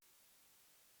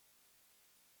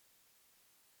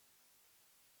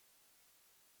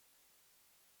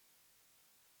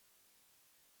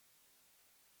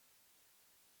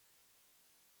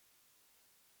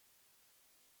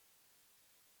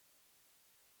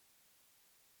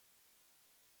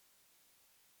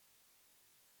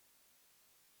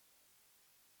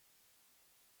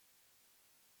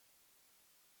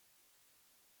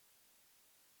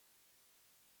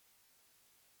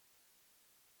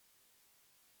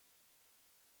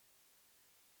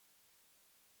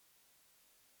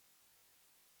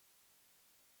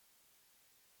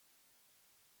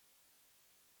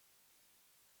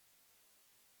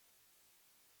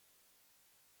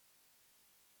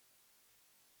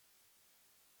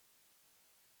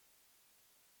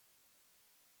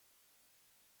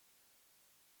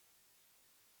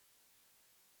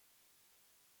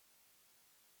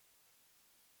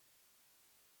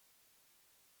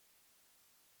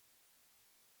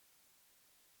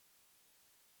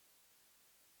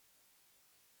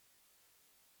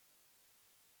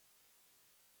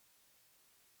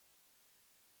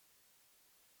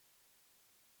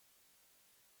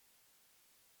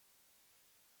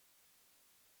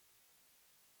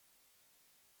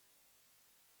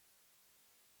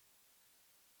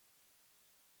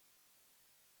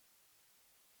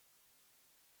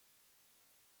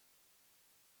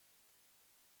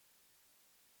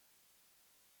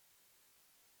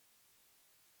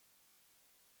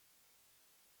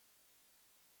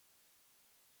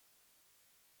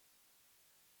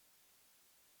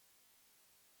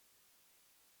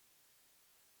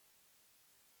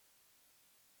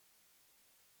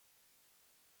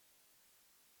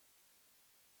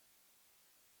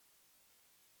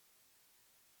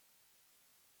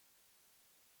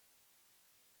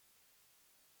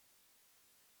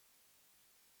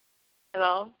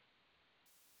Hello?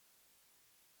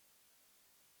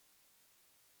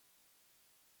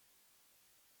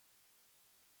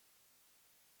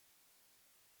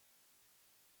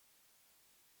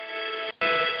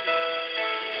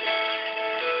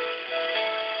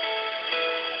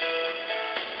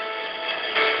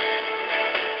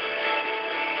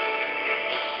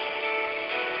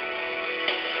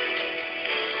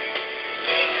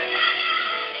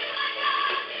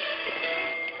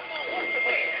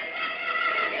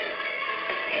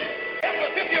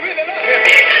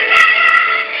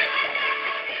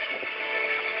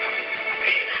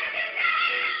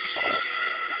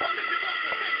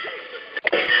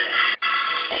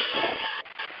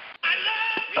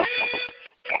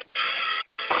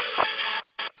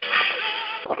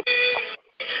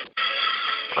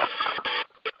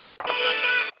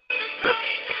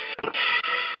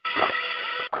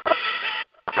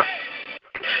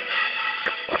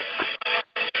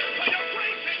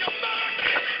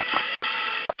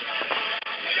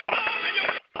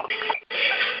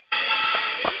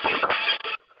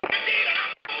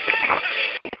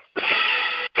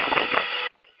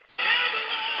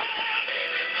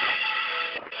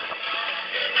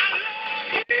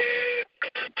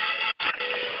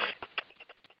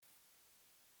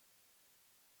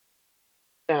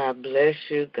 God bless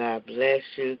you, God bless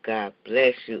you, God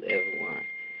bless you, everyone.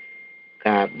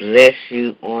 God bless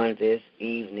you on this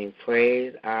evening.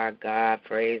 Praise our God,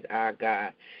 praise our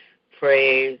God,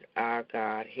 praise our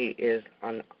God. He is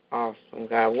an awesome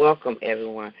God. Welcome,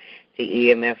 everyone, to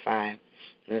EMFI,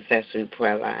 Intercessory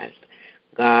Prayer Lines.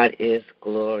 God is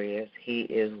glorious. He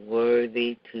is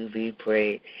worthy to be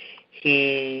praised.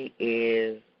 He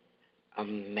is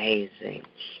amazing.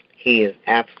 He is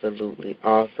absolutely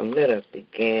awesome. Let us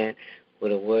begin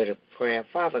with a word of prayer.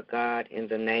 Father God, in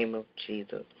the name of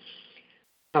Jesus,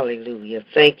 hallelujah.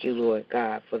 Thank you, Lord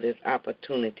God, for this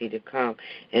opportunity to come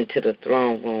into the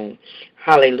throne room.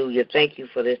 Hallelujah. Thank you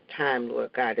for this time,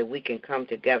 Lord God, that we can come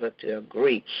together to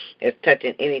agree as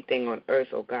touching anything on earth,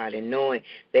 oh God, and knowing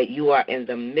that you are in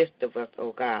the midst of us,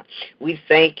 oh God. We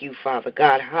thank you, Father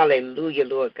God. Hallelujah,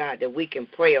 Lord God, that we can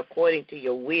pray according to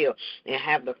your will and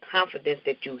have the confidence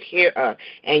that you hear us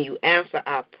and you answer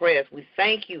our prayers. We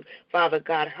thank you, Father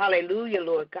God. Hallelujah,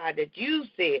 Lord God, that you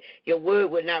said your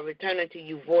word would not return unto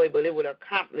you void, but it would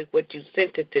accomplish what you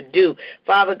sent it to do.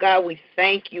 Father God, we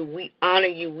thank you, we honor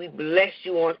you, we bless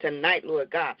you on tonight,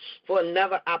 Lord God, for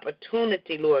another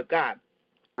opportunity, Lord God,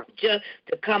 just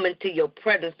to come into your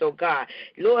presence, oh God.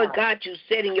 Lord God, you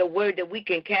said in your word that we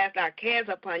can cast our cares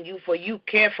upon you, for you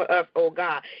care for us, oh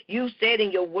God. You said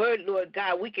in your word, Lord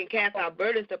God, we can cast our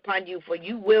burdens upon you, for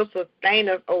you will sustain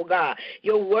us, oh God.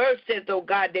 Your word says, oh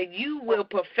God, that you will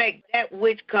perfect that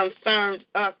which concerns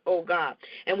us, oh God.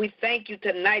 And we thank you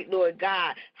tonight, Lord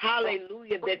God,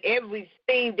 hallelujah, that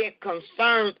everything that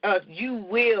concerns us, you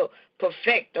will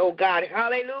perfect, oh God.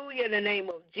 Hallelujah, in the name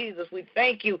of Jesus. We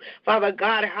thank you, Father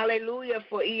God, hallelujah,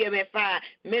 for EMFI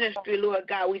ministry, Lord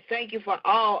God. We thank you for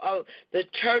all of the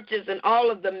churches and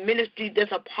all of the ministry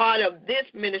that's a part of this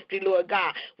ministry, Lord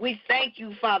God. We thank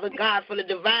you, Father God, for the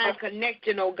divine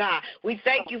connection, oh God. We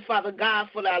thank you, Father God,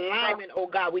 for the alignment, oh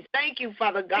God. We thank you,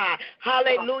 Father God,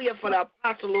 hallelujah, for the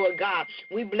apostle, Lord God.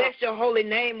 We bless your holy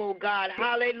name, oh God.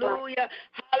 Hallelujah,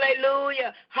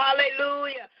 hallelujah,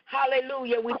 hallelujah,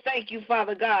 hallelujah. We thank you,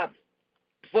 Father God,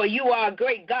 for you are a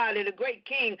great God and a great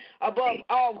King above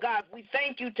all gods. We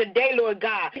thank you today, Lord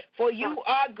God, for you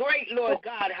are great, Lord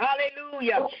God.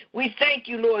 Hallelujah. We thank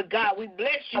you, Lord God. We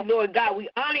bless you, Lord God. We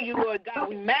honor you, Lord God.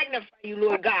 We magnify you,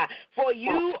 Lord God, for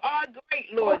you are great,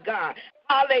 Lord God.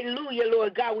 Hallelujah,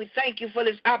 Lord God. We thank you for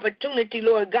this opportunity,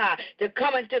 Lord God, to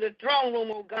come into the throne room,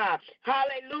 oh God.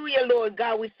 Hallelujah, Lord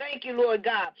God. We thank you, Lord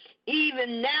God.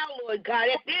 Even now, Lord God,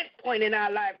 at this point in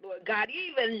our life, Lord God,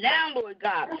 even now, Lord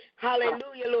God.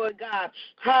 Hallelujah, Lord God.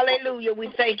 Hallelujah.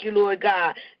 We thank you, Lord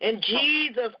God. In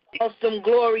Jesus' awesome,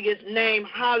 glorious name,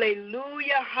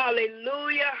 hallelujah,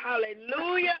 hallelujah,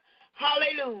 hallelujah.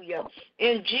 Hallelujah.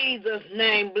 In Jesus'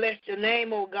 name, bless your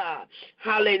name, oh God.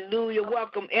 Hallelujah.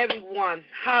 Welcome everyone.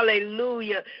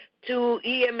 Hallelujah. To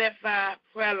EMFI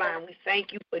Prayer Line. We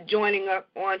thank you for joining us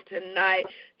on tonight.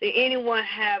 Did anyone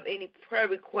have any prayer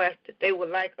requests that they would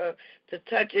like us to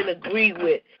touch and agree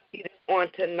with on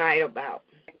tonight about?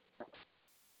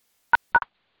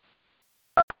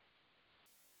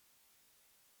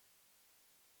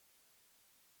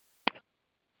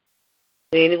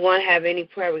 Did anyone have any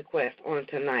prayer requests on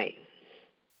tonight?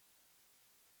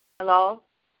 Hello?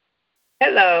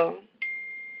 Hello.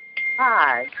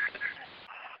 Hi.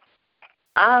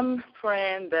 I'm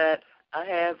praying that I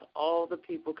have all the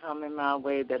people coming my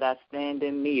way that I stand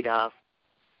in need of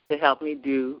to help me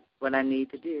do what I need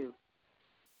to do.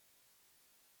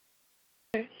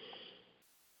 Okay.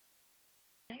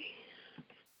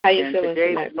 How you And feeling today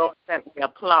tonight? the Lord sent me a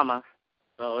plumber,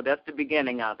 so that's the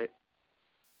beginning of it.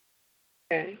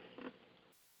 Okay.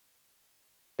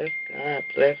 Bless God,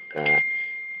 bless God,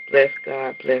 bless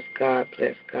God, bless God,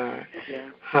 bless God. Yeah.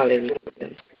 Hallelujah.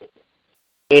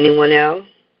 Anyone else?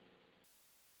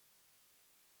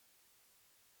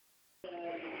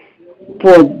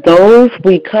 For those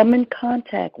we come in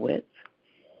contact with,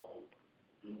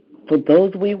 for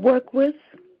those we work with,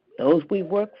 those we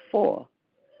work for,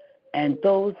 and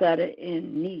those that are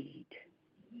in need,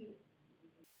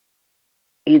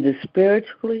 either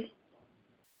spiritually,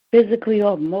 physically,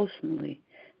 or emotionally,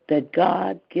 that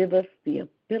God give us the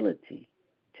ability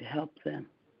to help them.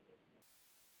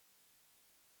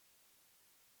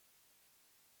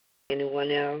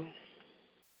 Anyone else?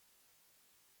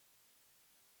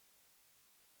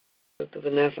 Sister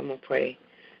Vanessa, I'm going to pray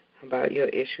about your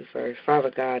issue first.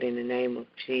 Father God, in the name of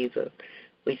Jesus,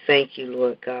 we thank you,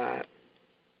 Lord God,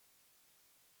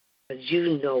 because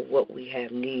you know what we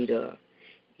have need of.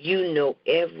 You know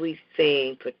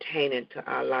everything pertaining to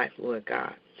our life, Lord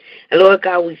God. And, Lord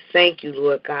God, we thank you,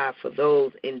 Lord God, for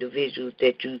those individuals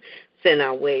that you sent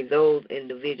our way, those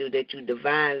individuals that you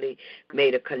divinely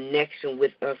made a connection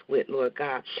with us with, Lord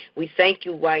God. We thank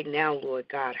you right now, Lord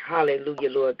God.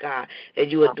 Hallelujah, Lord God, that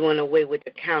you are doing away with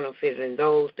the counterfeiters and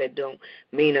those that don't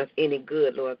mean us any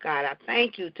good, Lord God. I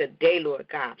thank you today, Lord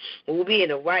God. We'll be in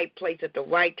the right place at the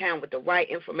right time with the right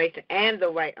information and the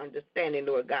right understanding,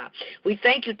 Lord God. We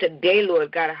thank you today,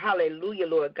 Lord God. Hallelujah,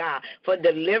 Lord God, for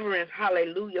deliverance,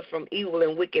 hallelujah, from evil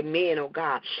and wicked men, oh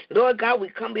God. Lord God, we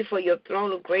come before your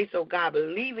throne of grace, oh God,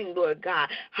 believing, Lord God,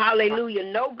 hallelujah,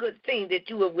 no good thing that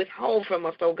you will withhold from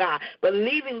us, oh God,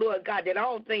 believing, Lord God, that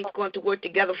all things are going to work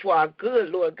together for our good,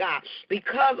 Lord God,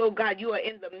 because, oh God, you are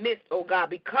in the midst, oh God,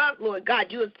 because, Lord God,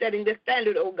 you are setting the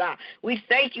standard, oh God. We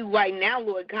thank you right now,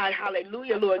 Lord God,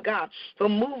 hallelujah, Lord God, for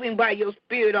moving by your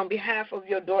spirit on behalf of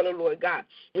your daughter, Lord God.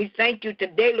 We thank you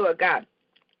today, Lord God,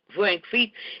 for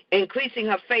increasing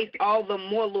her faith all the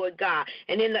more, Lord God.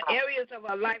 And in the areas of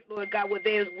her life, Lord God, where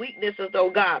there's weaknesses, oh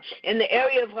God, in the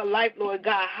area of her life, Lord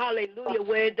God, hallelujah,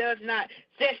 where it does not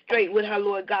set straight with her,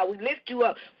 Lord God. We lift you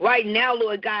up right now,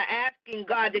 Lord God, asking,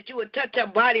 God, that you would touch her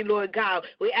body, Lord God.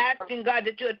 We're asking, God,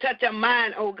 that you would touch her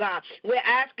mind, oh God. We're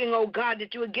asking, oh God,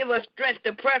 that you would give her strength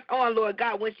to press on, Lord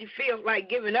God, when she feels like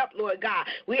giving up, Lord God.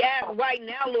 We ask right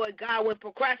now, Lord God, when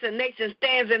procrastination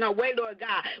stands in her way, Lord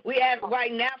God. We ask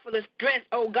right now for the strength,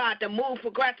 oh God, to move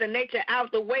procrastination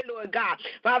out the way, Lord God.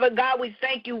 Father God, we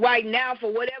thank you right now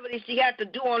for whatever that she has to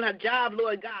do on her job,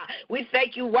 Lord God. We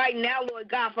thank you right now, Lord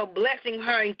God, for blessing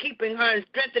her and keeping her and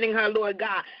strengthening her, Lord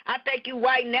God. I thank you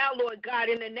right now, Lord God,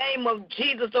 in the name of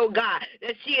Jesus, oh God,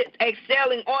 that she is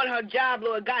excelling on her job,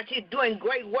 Lord God. She's doing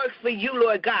great work for you,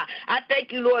 Lord God. I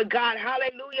thank you, Lord God,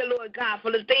 hallelujah, Lord God, for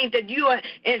the things that you are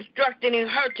instructing in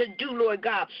her to do, Lord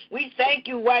God. We thank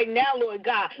you right now, Lord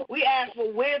God. We ask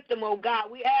for wisdom, oh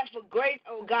God. We ask for grace,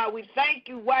 oh God. We thank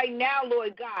you right now,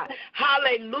 Lord God.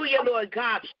 Hallelujah, Lord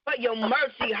God, for your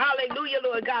mercy. Hallelujah,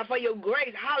 Lord God, for your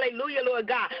grace. Hallelujah, Lord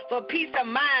God, for peace of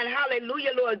mind.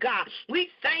 Hallelujah, Lord God. We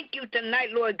thank you tonight,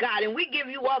 Lord God, and we give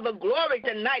you all the glory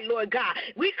tonight, Lord God.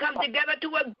 We come together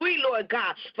to agree, Lord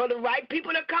God, for the right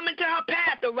people to come into our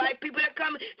path, the right people to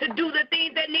come to do the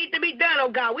things that need to be done,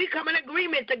 oh God. We come in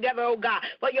agreement together, oh God,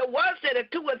 for your word said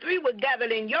that 2 or 3 were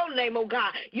gathered in your name, oh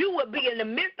God. You would be in the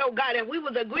midst, oh God, and we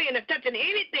was agreeing to touching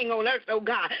anything on earth, oh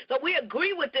God. So we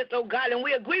agree with this, oh God, and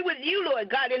we agree with you, Lord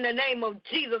God, in the name of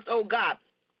Jesus, oh God.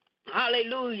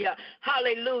 Hallelujah,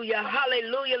 hallelujah,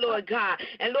 hallelujah, Lord God.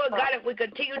 And Lord God, if we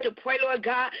continue to pray, Lord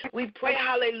God, we pray,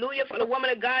 hallelujah, for the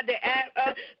woman of God that asked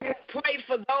us to pray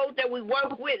for those that we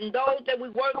work with and those that we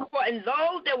work for and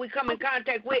those that we come in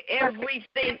contact with every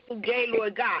single day,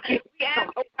 Lord God. We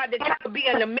ask, oh God, that you will be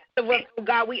in the midst of us, oh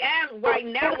God. We ask right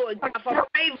now, Lord God, for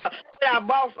favor with our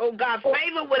boss, oh God,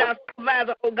 favor with our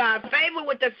supervisor, oh God, favor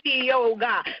with the CEO, oh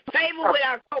God, favor with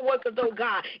our co-workers, oh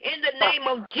God. In the name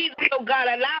of Jesus, oh God,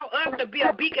 allow us to be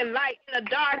a beacon light in a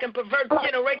dark and perverse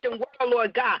generation world,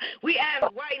 Lord God. We ask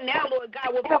right now, Lord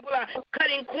God, where people are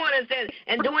cutting corners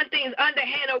and doing things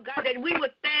underhand, oh God, that we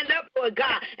would stand up, Lord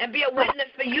God, and be a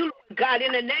witness for you, Lord God,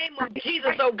 in the name of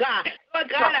Jesus, oh God. Lord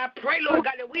God, I pray, Lord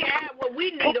God, that we have what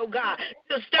we need, oh God,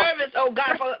 to service, oh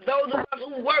God, for those of us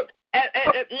who work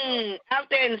out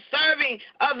there and serving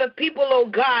other people, oh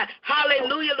God.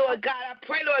 Hallelujah, Lord God. I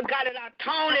pray, Lord God, that our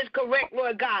tone is correct,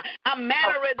 Lord God. Our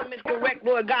mannerism is correct,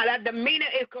 Lord God. Our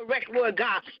demeanor is correct, Lord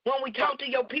God. When we talk to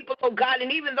your people, oh God,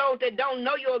 and even those that don't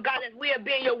know you, oh God, as we have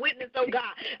been your witness, oh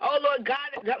God. Oh, Lord God,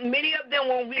 many of them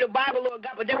won't read the Bible, Lord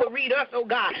God, but they will read us, oh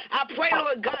God. I pray,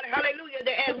 Lord God, hallelujah,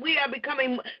 that as we are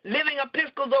becoming living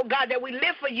epistles, oh God, that we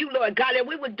live for you, Lord God, that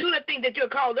we would do the things that you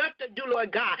called us to do,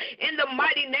 Lord God. In the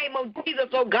mighty name of Jesus,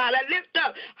 oh God, I lift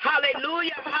up,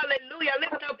 hallelujah, hallelujah, I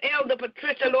lift up Elder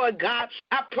Patricia, Lord God.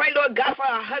 I pray, Lord God, for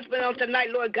her husband on tonight,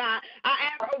 Lord God. I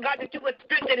ask, oh God, that you would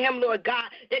strengthen him, Lord God,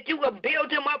 that you would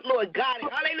build him up, Lord God.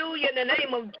 Hallelujah, in the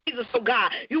name of Jesus, oh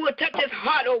God. You will touch his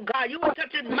heart, oh God. You will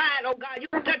touch his mind, oh God. You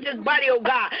will touch his body, oh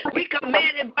God. We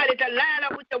command his body to line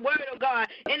up with the word, oh God.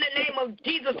 In the name of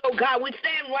Jesus, oh God. We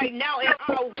stand right now in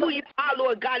awe of who you are,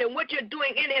 Lord God, and what you're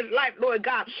doing in his life, Lord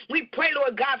God. We pray,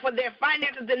 Lord God, for their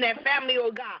finances and their family,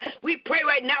 oh God. We pray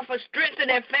right now for strength in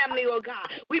their family, oh God.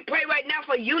 We pray right now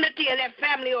for unity in their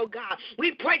family, oh God.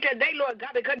 We pray today, Lord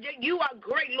God, because you are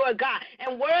great, Lord God,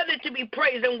 and worthy to be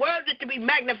praised and worthy to be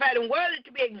magnified and worthy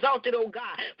to be exalted, oh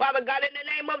God. Father God, in the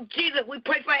name of Jesus, we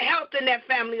pray for health in that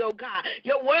family, oh God.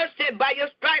 Your word said by your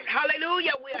stripes,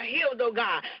 hallelujah, we are healed, oh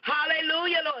God.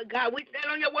 Hallelujah, Lord God. We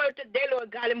stand on your word today,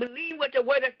 Lord God, and believe what your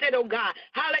word has said, oh God.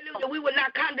 Hallelujah. We will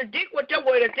not contradict what your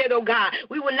word has said, oh God.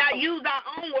 We will not use our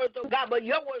own words, oh God, but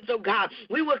your words, oh God.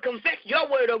 We will confess your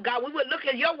word, oh God. We will look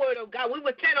at your word, oh God. We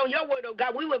will stand on your word, oh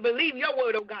God. We will believe your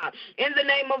word, oh God. In the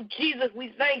name of Jesus,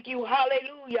 we thank you.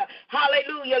 Hallelujah.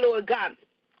 Hallelujah, Lord God.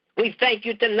 We thank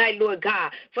you tonight, Lord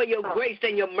God, for your grace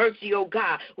and your mercy, oh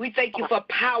God. We thank you for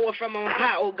power from on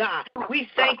high, oh God. We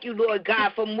thank you, Lord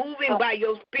God, for moving by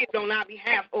your spirit on our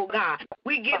behalf, oh God.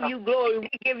 We give you glory, we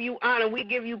give you honor, we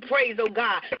give you praise, oh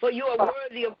God, for you are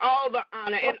worthy of all the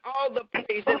honor and all the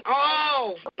praise and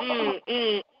all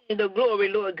the glory,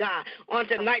 Lord God. On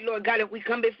tonight, Lord God, if we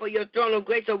come before your throne of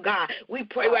grace, oh God, we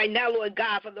pray right now, Lord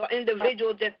God, for the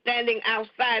individuals that's standing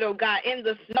outside, oh God, in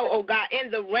the snow, oh God,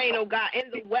 in the rain, oh God, in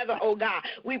the weather, oh God.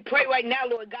 We pray right now,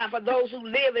 Lord God, for those who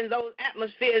live in those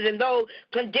atmospheres and those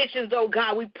conditions, oh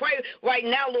God. We pray right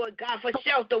now, Lord God, for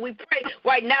shelter. We pray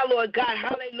right now, Lord God,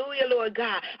 hallelujah, Lord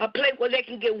God, a place where they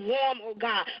can get warm, oh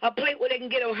God, a place where they can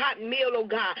get a hot meal, oh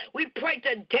God. We pray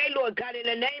today, Lord God, in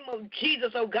the name of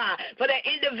Jesus, oh God, for the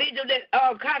individual that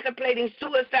are contemplating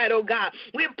suicide, oh God.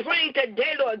 We're praying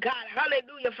today, Lord God,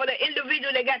 hallelujah, for the individual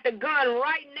that got the gun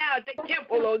right now at the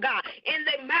temple, oh God, in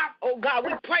their mouth, oh God.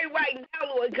 We pray right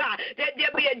now, Lord God, that there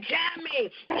be a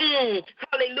jamming,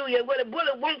 hallelujah, where the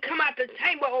bullet won't come out the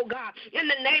chamber, oh God, in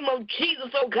the name of Jesus,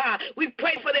 oh God. We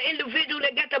pray for the individual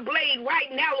that got the blade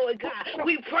right now, Lord God.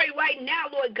 We pray right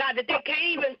now, Lord God, that they can't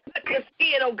even touch the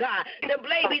skin, oh God. The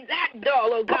blade be that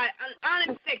dull, oh God,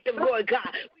 ineffective, Lord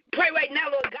God. Pray right now,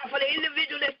 Lord God, for the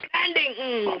individual that's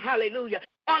standing, hallelujah,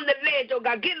 on the ledge, oh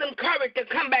God. Give them courage to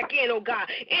come back in, oh God,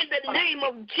 in the name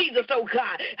of Jesus, oh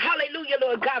God. Hallelujah,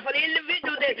 Lord God, for the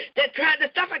individual that tried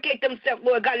to suffocate themselves,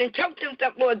 Lord God, and choke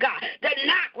themselves, Lord God, that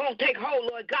knock won't take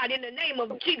hold, Lord God, in the name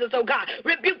of Jesus, oh God.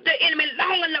 Rebuke the enemy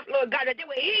long enough, Lord God, that they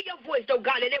will hear your voice, oh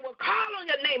God, and they will call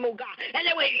on your name, oh God, and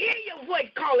they will hear your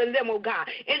voice calling them, oh God.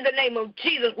 In the name of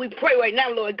Jesus, we pray right now,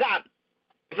 Lord God,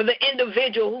 for the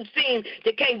individual who seems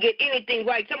they can't get anything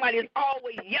right. Somebody is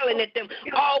always yelling at them,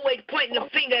 always pointing the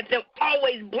finger at them,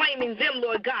 always blaming them,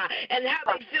 Lord God, and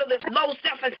how they feel this low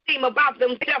self-esteem about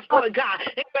themselves, Lord God.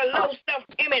 They have a low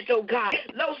self-image, oh God,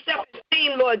 low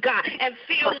self-esteem, Lord God, and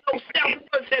feel no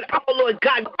self-worth at all, Lord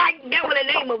God. Right now in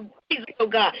the name of Jesus, oh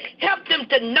God, help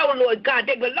them to know, Lord God,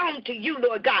 they belong to you,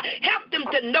 Lord God. Help them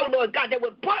to know, Lord God, they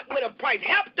were bought with a price.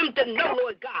 Help them to know,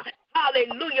 Lord God.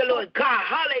 Hallelujah, Lord God.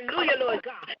 Hallelujah, Lord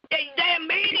God. They are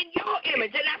made in your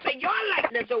image and after your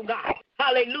likeness, oh God.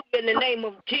 Hallelujah, in the name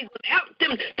of Jesus. Help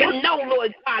them to know,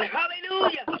 Lord God.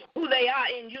 Hallelujah, who they are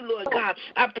in you, Lord God.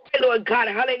 I pray, Lord God.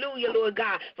 Hallelujah, Lord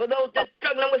God. For those that are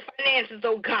struggling with finances,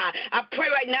 oh God. I pray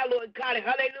right now, Lord God.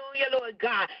 Hallelujah, Lord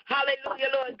God. Hallelujah,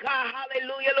 Lord God.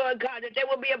 Hallelujah, Lord God. That there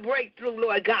will be a breakthrough,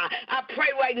 Lord God. I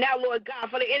pray right now, Lord God,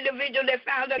 for the individual that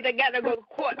found out they got to go to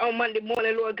court on Monday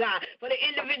morning, Lord God. For the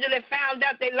individual that found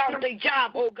out they lost their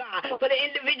job, oh God. For the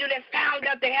individual that found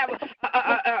out they have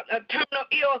a terminal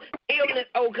illness,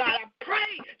 oh God. I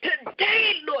pray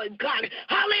today, Lord God,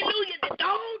 hallelujah, that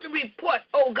those reports,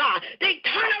 oh God, they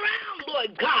turn around,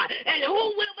 Lord God. And who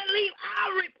will believe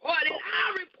our report? And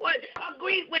our report are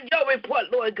agree with your report,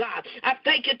 Lord God. I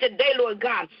thank you today, Lord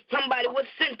God. Somebody was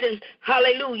sentenced,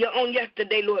 hallelujah, on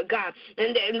yesterday, Lord God.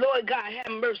 And then, Lord God,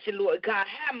 have mercy, Lord God.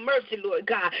 Have mercy, Lord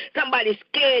God. Somebody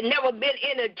scared, never been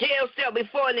in a jail cell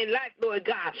before in their life, Lord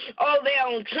God. Oh, they're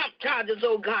on Trump charges,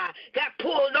 oh God. Got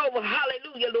pulled over,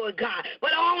 hallelujah, Lord God.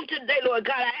 But on today, Lord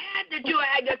God, I ask that you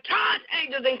have your charge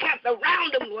angels encamped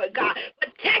around them, Lord God.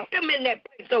 Protect them in that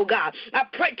place, oh God. I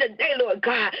pray today, Lord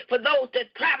God, for those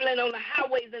that traveling on the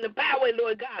highways and the byway,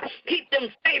 Lord God. Keep them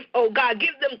safe, oh God.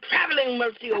 Give them traveling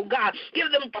mercy, oh God. Give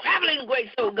them traveling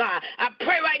grace, oh God. I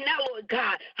pray right now, Lord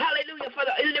God, hallelujah, for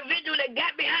the individual that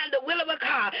got behind the wheel of a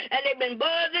car and they've been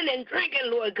buzzing and drinking,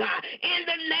 Lord God. In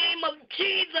the name of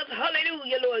Jesus,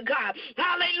 hallelujah, Lord God.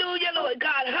 Hallelujah, Lord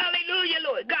God. Hallelujah,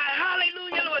 Lord God.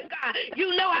 Hallelujah, Lord God.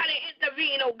 You know how to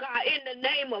intervene, oh God, in the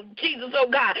name of Jesus, oh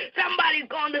God. Somebody's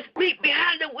going to sleep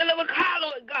behind the wheel of a car,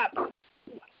 Lord God.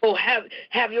 Oh,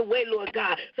 have your way, Lord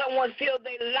God. Someone feels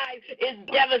their life is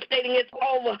devastating. It's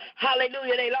over.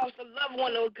 Hallelujah. They lost a loved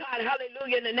one, oh God.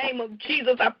 Hallelujah. In the name of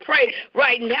Jesus, I pray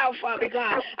right now, Father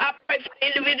God. I pray for the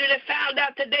individual that found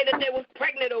out today that they was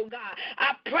pregnant, oh God.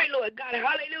 I pray, Lord God.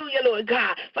 Hallelujah, Lord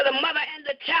God. For the mother and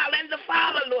the child and the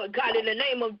father, Lord God, in the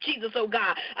name of Jesus, oh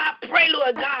God. I pray,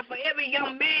 Lord God, for every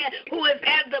young man who is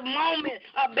at the moment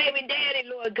a baby daddy,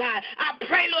 Lord God. I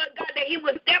pray, Lord God, that he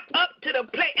would step up to the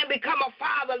plate and become a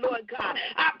father, Lord God.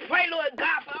 I pray, Lord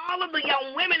God, for all of the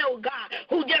young women, oh God,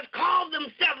 who just call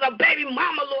themselves a baby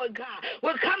mama, Lord God,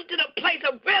 will come to the place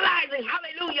of realizing,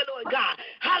 hallelujah, Lord God,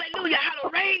 hallelujah, how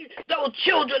to raise those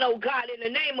children, oh God, in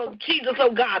the name of Jesus,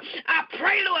 oh God. I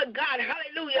pray, Lord God,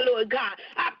 hallelujah, Lord God.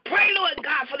 I pray, Lord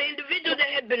God, for the individuals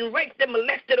that have been raped and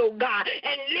molested, oh God,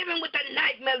 and living with a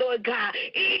nightmare, Lord God.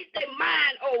 Ease their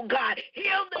mind, oh God.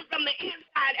 Heal them from the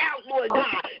inside out, Lord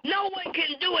God. No one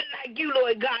can do it like you,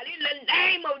 Lord God. In the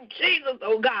name of Jesus,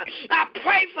 oh God. I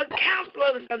pray for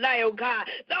counselors tonight, oh God.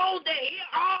 Those that hear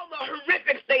all the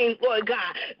horrific things, Lord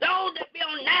God. Those that be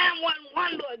on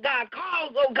 911, Lord God.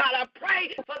 Calls, oh God. I pray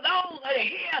for those that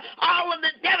hear all of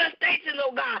the devastation,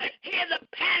 oh God. Hear the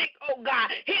panic, oh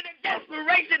God. Hear the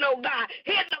desperation, oh God.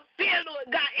 Hear the fear, Lord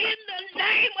God. In the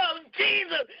name of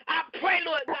Jesus, I pray,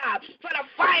 Lord God, for the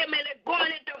firemen that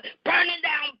going into burning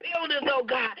down buildings, oh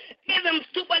God. Give them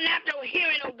supernatural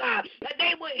hearing, oh God. That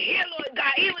they will hear, Lord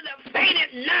God, even the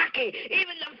faintest knocking,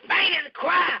 even the faintest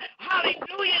cry.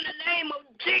 Hallelujah, in the name of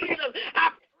Jesus.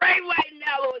 I pray right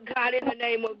now, Lord God, in the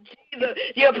name of Jesus,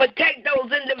 you'll protect those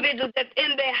individuals that's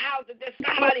in their houses that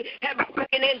somebody has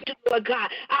broken into, Lord God.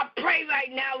 I pray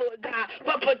right now, Lord God,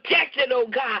 for protection, oh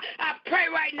God. I pray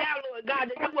right now, Lord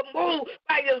God, that you will move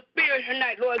by your spirit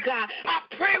tonight, Lord God. I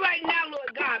pray right now,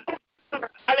 Lord God,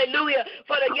 hallelujah,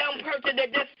 for the young person that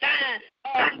just signed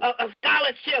a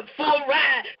scholarship, full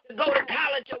ride to go to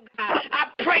college, oh God. I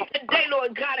pray today,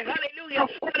 Lord God, hallelujah,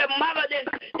 for the mother that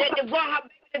want her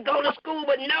baby to go to school,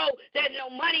 but no, there's no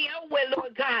money nowhere,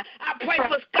 Lord God. I pray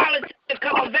for scholarships to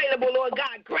come available, Lord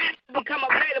God. Grants to become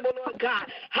available, Lord God.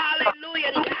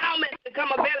 Hallelujah. Endowments to come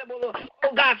available, Lord.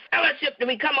 Oh God, fellowship to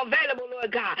become available,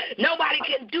 Lord God. Nobody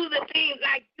can do the things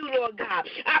like you, Lord God.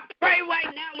 I pray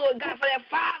right now, Lord God, for that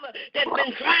father that's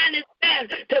been trying his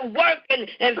best to work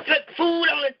and put food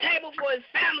on the table for his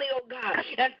family, oh God.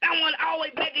 And someone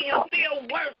always making him feel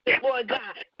worthless, Lord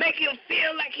God. Make him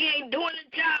feel like he ain't doing the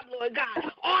job, Lord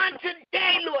God. On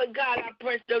today, Lord God, I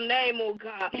praise your name, oh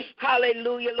God.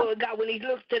 Hallelujah, Lord God. When he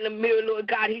looks in the mirror, Lord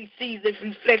God, he sees the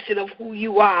reflection of who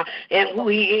you are and who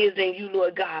he is in you,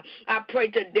 Lord God. I pray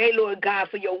today, Lord God,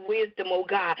 for your wisdom, oh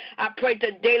God. I pray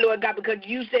today, Lord God, because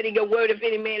you said in your word, if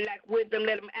any man lack wisdom,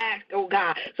 let him ask, oh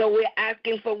God. So we're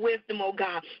asking for wisdom, oh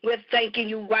God. We're thanking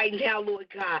you right now, Lord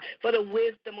God, for the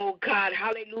wisdom, oh God.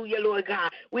 Hallelujah, Lord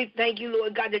God. We thank you,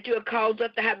 Lord God, that you have caused us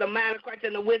to have the mind of Christ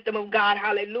and the wisdom of God.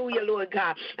 Hallelujah, Lord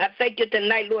God. I thank you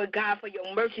tonight, Lord God, for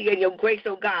your mercy and your grace,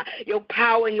 oh God, your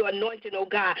power and your anointing, oh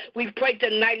God. We pray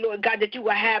tonight, Lord God, that you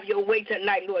will have your way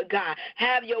tonight, Lord God.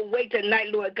 Have your way tonight,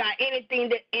 Lord God. Anything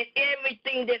that and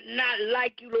everything that's not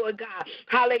like you, Lord God.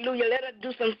 Hallelujah. Let us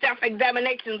do some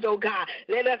self-examinations, oh God.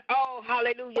 Let us all,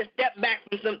 hallelujah, step back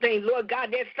from some things. Lord God,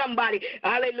 there's somebody,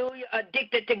 hallelujah,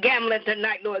 addicted to gambling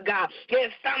tonight, Lord God.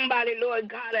 There's somebody, Lord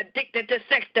God, addicted to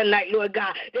sex tonight, Lord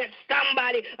God. There's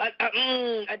somebody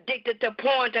addicted to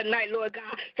porn tonight, Lord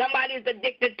God. Somebody's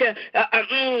addicted to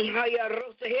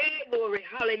glory.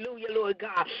 Hallelujah, Lord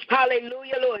God.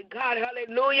 Hallelujah, Lord God.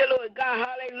 Hallelujah, Lord God.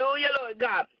 Hallelujah, Lord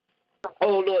God.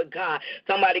 Oh, Lord God,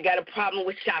 somebody got a problem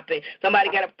with shopping. Somebody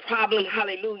got a problem,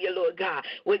 hallelujah, Lord God,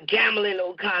 with gambling,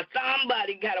 Lord God.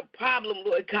 Somebody got a problem,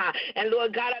 Lord God. And,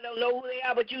 Lord God, I don't know who they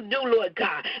are, but you do, Lord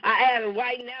God. I ask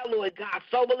right now, Lord God,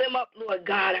 sober them up, Lord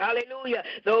God, hallelujah.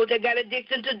 Those that got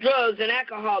addiction to drugs and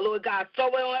alcohol, Lord God,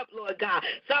 sober them up, Lord God.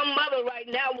 Some mother right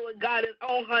now, Lord God, is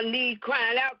on her knees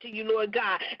crying out to you, Lord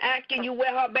God, asking you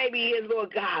where her baby is,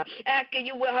 Lord God, asking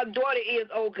you where her daughter is,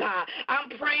 oh God. I'm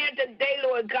praying today,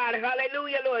 Lord God,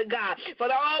 hallelujah, Lord God, for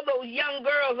all those young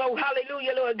girls, oh,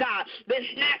 hallelujah, Lord God, been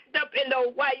snatched up in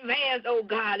those white vans, oh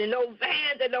God, and those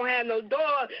vans that don't have no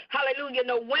doors, hallelujah,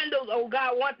 no windows, oh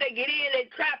God. Once they get in, they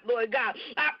trapped, Lord God.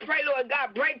 I pray, Lord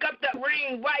God, break up the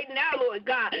ring right now, Lord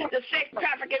God, the sex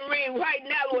trafficking ring right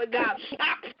now, Lord God.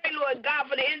 I pray, Lord God,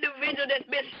 for the individual that's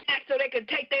been snatched so they can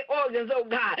take their organs, oh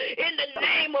God. In the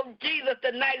name of Jesus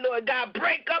tonight, Lord God,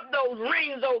 break up those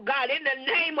rings, oh God. In the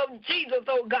name of Jesus,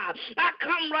 oh God, I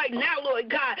come right now, Lord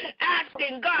God,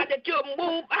 asking God that you'll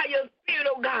move by your spirit,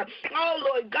 oh God. Oh,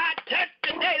 Lord God, touch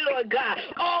today, Lord God.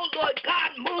 Oh, Lord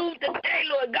God, move today,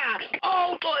 Lord God.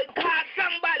 Oh, Lord God,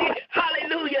 somebody,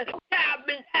 hallelujah, have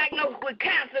been diagnosed with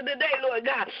cancer today, Lord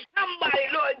God. Somebody,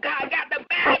 Lord God, got the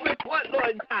bad report,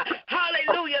 Lord God.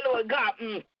 Hallelujah, Lord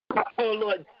God. Oh,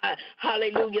 Lord God,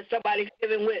 hallelujah. Somebody's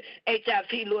living with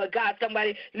HIV, Lord God.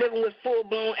 Somebody living with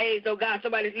full-blown AIDS, oh God.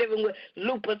 Somebody's living with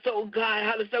lupus, oh God.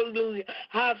 Hallelujah.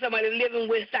 Somebody living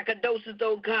with sarcoidosis,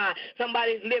 oh God.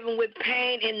 Somebody's living with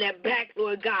pain in their back,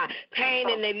 Lord God. Pain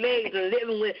in their legs and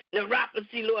living with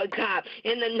neuropathy, Lord God.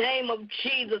 In the name of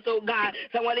Jesus, oh God.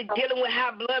 Somebody dealing with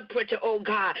high blood pressure, oh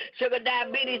God. Sugar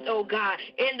diabetes, oh God.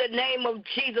 In the name of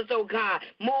Jesus, oh God.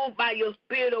 Move by your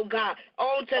spirit, oh God.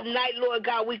 On tonight, Lord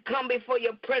God, we come before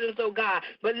your presence, oh God,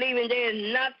 believing there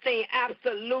is nothing,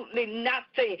 absolutely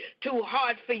nothing too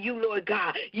hard for you, Lord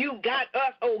God. You got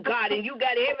us, oh God, and you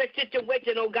got every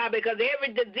situation, oh God, because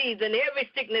every disease and every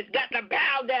sickness got to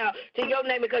bow down to your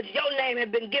name because your name has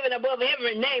been given above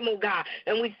every name, oh God.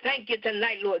 And we thank you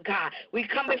tonight, Lord God. We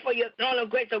come before your throne of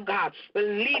grace, oh God,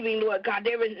 believing, Lord God,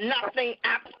 there is nothing,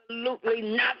 absolutely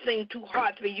nothing too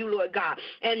hard for you, Lord God,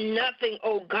 and nothing,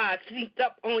 oh God, sneaks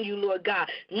up on you, Lord God.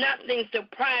 Nothing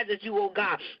surprises you, oh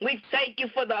God. We thank you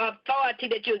for the authority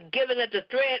that you're giving us to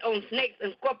tread on snakes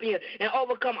and scorpions and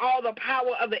overcome all the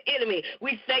power of the enemy.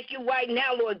 We thank you right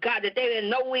now, Lord God, that there is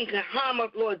no one can harm us,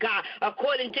 Lord God,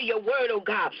 according to your word, oh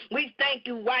God. We thank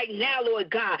you right now, Lord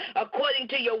God, according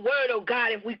to your word, oh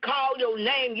God. If we call your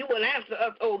name, you will answer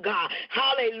us, oh God.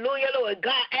 Hallelujah, Lord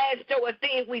God. As to a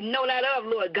things we know not of,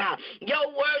 Lord God. Your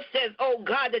word says, oh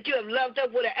God, that you have loved us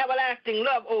with an everlasting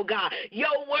love, oh God.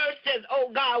 Your word says,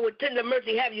 oh God, with tender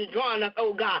mercy have you drawn us,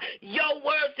 oh God. Your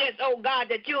word says, oh God,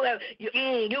 that you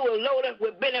will load us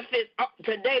with benefits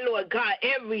today, Lord God,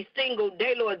 every single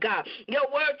day, Lord God. Your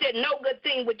word said no good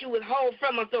thing which you withhold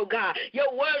from us, oh God.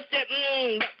 Your word said,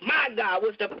 my God,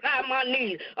 will supply my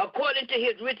needs according to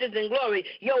his riches and glory.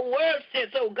 Your word says,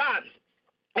 oh God,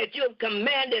 that you have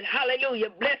commanded, hallelujah,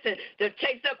 blessing to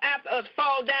chase up after us,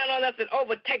 fall down on us, and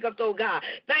overtake us, oh God.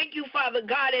 Thank you, Father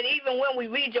God, that even when we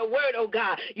read your word, oh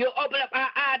God, you'll open up our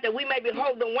eyes that we may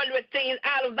behold the wondrous things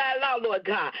out of thy law, Lord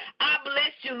God. I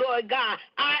bless you, Lord God.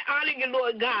 I honor you,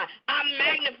 Lord God. I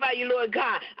magnify you, Lord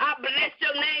God. I bless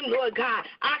your name, Lord God.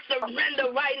 I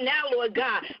surrender right now, Lord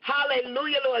God.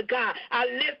 Hallelujah, Lord God. I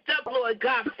lift up, Lord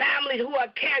God, families who are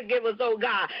caregivers, oh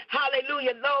God.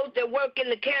 Hallelujah, those that work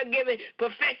in the caregiving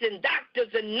profession, doctors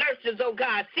and nurses, oh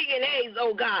God, CNAs,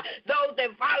 oh God, those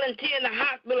that volunteer in the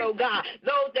hospital, oh God,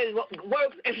 those that work,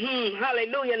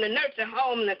 hallelujah, in the nursing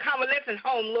home, the convalescent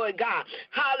home, Lord God,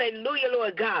 hallelujah,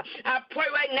 Lord God. I pray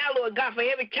right now, Lord God, for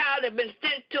every child that's been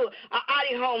sent to an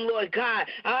ODD home, Lord God,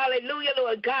 hallelujah,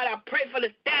 Lord God. I pray for the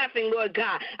staffing, Lord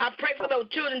God. I pray for those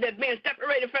children that's been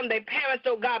separated from their parents,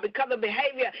 oh God, because of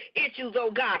behavior issues, oh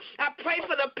God. I pray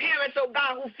for the parents, oh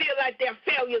God, who feel like they're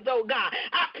failures, oh God.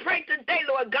 I pray today,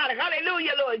 Lord God,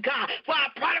 hallelujah, Lord God, for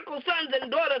our prodigal sons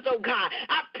and daughters, oh God.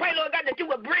 I pray, Lord God, that you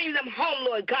will bring them home,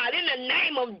 Lord God, in the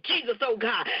name of Jesus, oh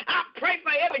God. I pray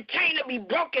for every chain to be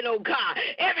broken, oh God,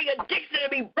 every addiction to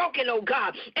be broken, oh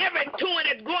God, every tumor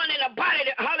that's going in the body,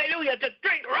 hallelujah, to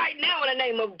shrink right now in the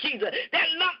name of Jesus. That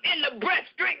lump in the breast,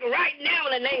 shrink right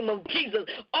now in the name of Jesus.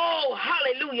 Oh,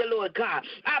 hallelujah, Lord God.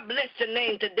 I bless your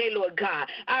name today, Lord God.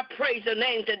 I praise your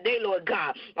name today, Lord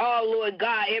God. Oh, Lord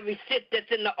God, every cyst that's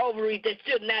in the ovaries that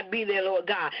should not be there, Lord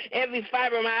God. Every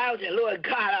fibromyalgia, Lord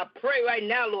God, I pray right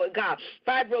now, Lord God.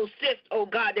 Fibrocyst, oh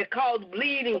God, that cause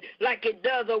bleeding like it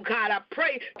does, oh God. I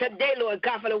pray today, Lord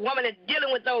God, for the woman that's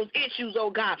dealing with those issues, oh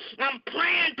God. I'm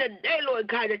praying today, Lord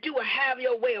God, that you will have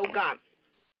your way, oh God.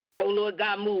 Oh, Lord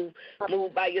God, move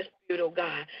by your Spirit, oh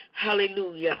God.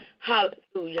 Hallelujah,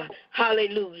 hallelujah,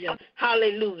 hallelujah,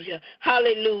 hallelujah,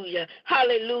 hallelujah,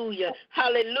 hallelujah,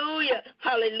 hallelujah,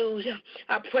 hallelujah.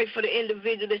 I pray for the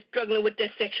individual that's struggling with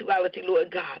their sexuality,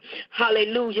 Lord God.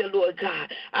 Hallelujah, Lord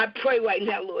God. I pray right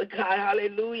now, Lord God.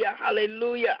 Hallelujah,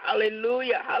 hallelujah,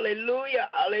 hallelujah, hallelujah,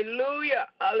 hallelujah,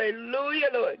 hallelujah,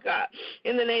 Lord God.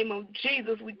 In the name of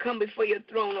Jesus, we come before your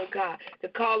throne, oh God, to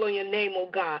call on your name, oh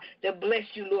God, to bless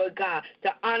you, Lord God,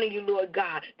 to honor you, Lord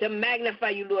God, to magnify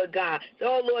you, Lord God.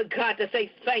 Oh, Lord God, to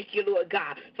say thank you, Lord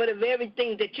God, for the very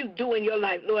things that you do in your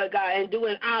life, Lord God, and do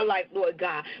in our life, Lord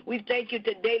God. We thank you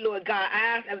today, Lord God.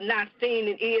 Eyes have not seen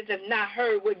and ears have not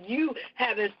heard what you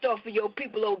have in store for your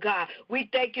people, oh God. We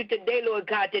thank you today, Lord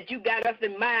God, that you got us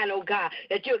in mind, oh God,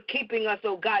 that you're keeping us,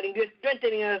 oh God, and you're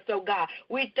strengthening us, oh God.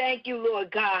 We thank you,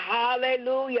 Lord God.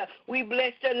 Hallelujah. We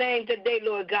bless your name today,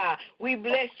 Lord God. We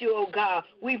bless you, oh God.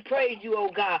 We praise you,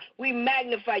 oh God. We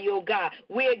magnify you, oh God.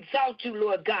 We exalt you,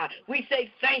 Lord God. We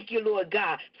say thank you, Lord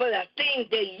God, for the things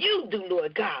that you do,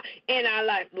 Lord God, in our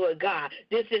life, Lord God.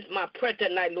 This is my prayer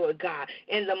tonight, Lord God,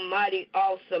 in the mighty,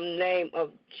 awesome name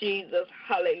of Jesus.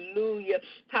 Hallelujah,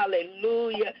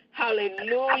 hallelujah,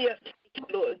 hallelujah.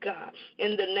 Lord God,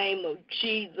 in the name of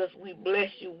Jesus, we bless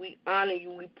you, we honor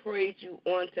you, we praise you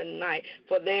on tonight,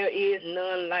 for there is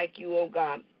none like you, oh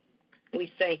God. We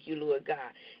thank you, Lord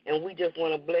God, and we just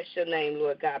want to bless your name,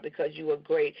 Lord God, because you are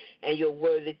great and you're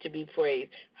worthy to be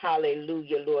praised.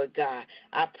 Hallelujah, Lord God.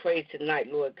 I pray tonight,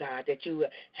 Lord God, that you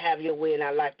have your way in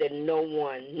our life, that no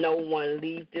one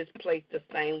leaves this place the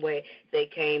same way they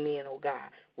came in, oh God.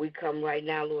 We come right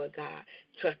now, Lord God,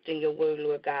 trusting your word,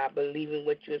 Lord God, believing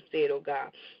what you have said, oh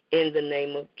God, in the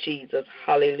name of Jesus.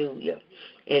 Hallelujah.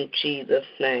 In Jesus'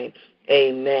 name,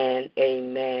 amen,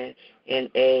 amen, and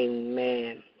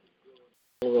amen.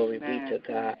 Glory be to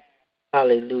God.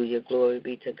 Hallelujah. Glory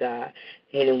be to God.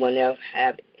 Anyone else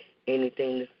have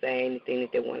anything to say, anything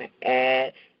that they want to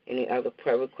add, any other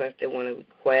prayer requests they want to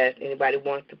request? Anybody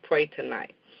wants to pray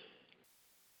tonight?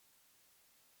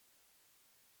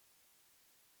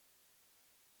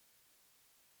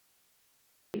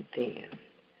 Then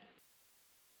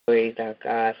praise our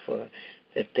God for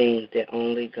the things that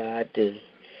only God do.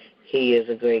 He is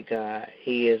a great God.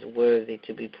 He is worthy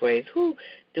to be praised. Who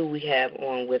do we have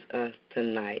on with us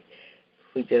tonight?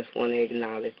 We just want to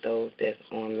acknowledge those that's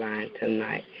online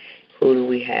tonight. Who do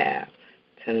we have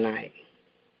tonight?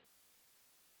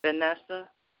 Vanessa.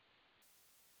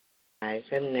 Hi,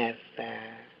 Vanessa.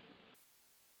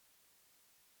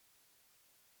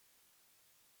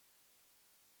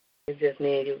 It's just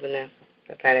me and you, Vanessa.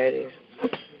 That's how that is.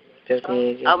 Just me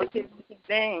and you. I was hearing some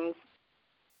dings.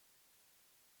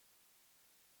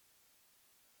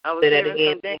 Say that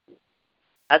again. Some dings.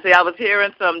 I say I was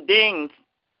hearing some dings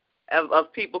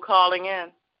of people calling in.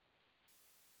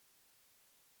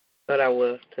 But I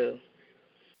was too.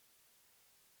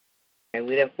 And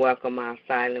we just welcome our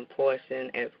silent portion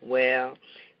as well.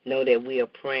 Know that we are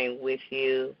praying with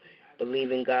you,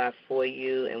 believing God for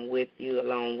you and with you,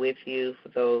 along with you, for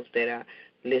those that are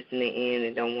listening in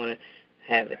and don't want to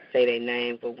have it say their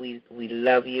name, but we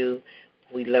love you.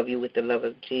 We love you with the love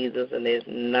of Jesus, and there's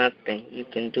nothing you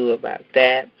can do about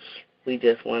that. We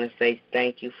just want to say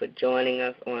thank you for joining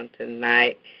us on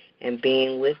tonight and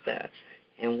being with us.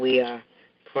 And we are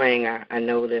praying. I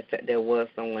know that there was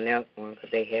someone else on because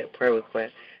they had a prayer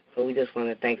request. So we just want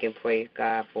to thank and praise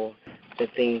God for the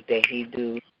things that he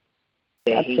do,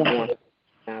 that he wants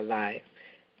in our life.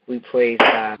 We praise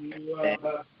God for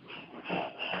that.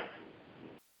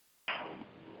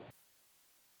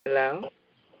 Hello?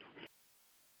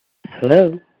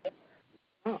 Hello.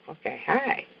 Oh, okay.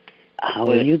 Hi. How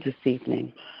are you this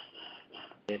evening?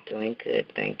 You're doing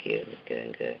good. Thank you.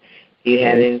 Good, good. Do you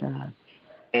have anything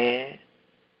to add?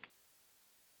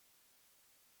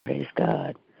 Praise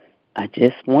God. I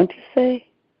just want to say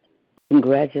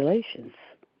congratulations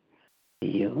to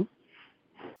you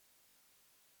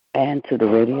and to the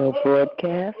radio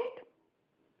broadcast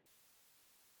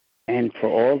and for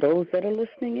all those that are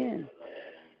listening in.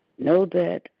 Know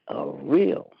that a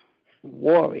real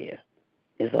warrior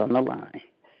is on the line.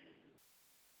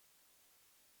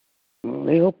 A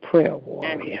real prayer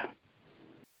warrior.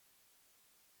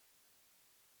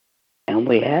 And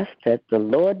we ask that the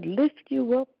Lord lift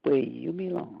you up where you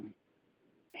belong.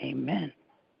 Amen.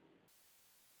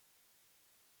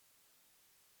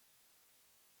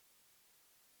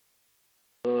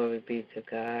 Glory be to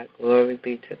God. Glory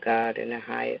be to God in the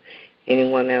highest.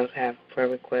 Anyone else have prayer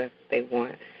requests they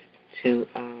want to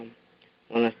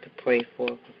want us to pray for?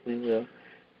 Because we will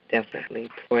definitely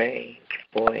pray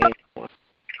for anyone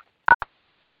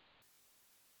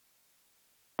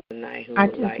tonight who I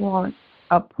would just like. want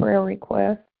a prayer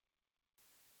request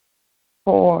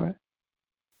for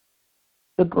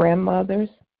the grandmothers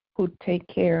who take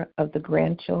care of the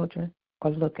grandchildren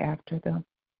or look after them,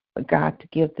 for God to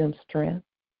give them strength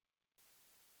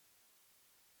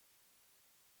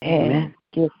and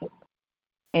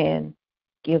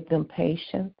give them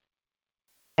patience,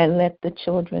 and let the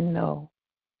children know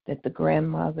that the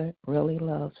grandmother really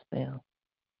loves them,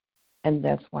 and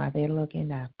that's why they're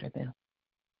looking after them.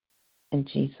 In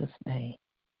Jesus' name.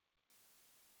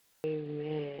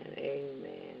 Amen,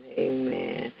 amen,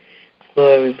 amen.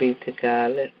 Glory be to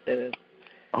God. Let us.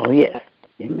 Oh, yes.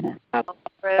 Amen.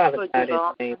 Father God,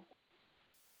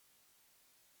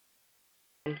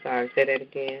 I'm sorry, say that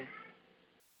again.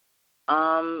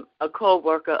 A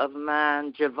co-worker of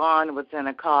mine, Javon, was in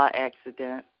a car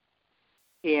accident.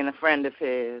 He and a friend of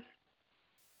his.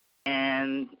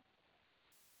 And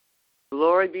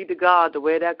glory be to God, the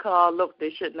way that car looked, they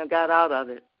shouldn't have got out of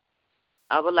it.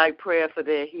 I would like prayer for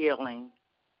their healing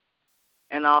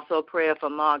and also prayer for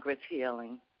Margaret's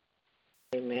healing.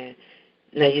 Amen.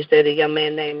 Now, you said the young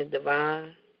man's name is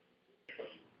Javon?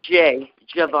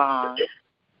 Javon.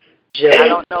 Jay. I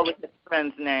don't know what his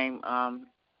friend's name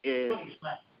is,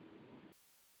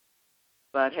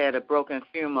 but had a broken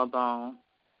femur bone.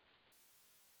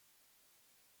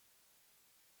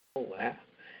 Oh, wow.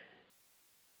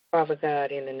 Father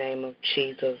God, in the name of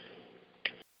Jesus,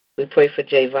 we pray for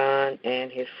Javon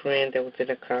and his friend that was in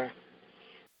the car.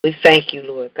 We thank you,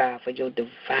 Lord God, for your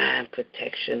divine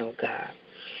protection, oh God.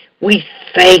 We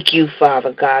thank you,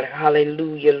 Father God,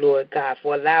 hallelujah, Lord God,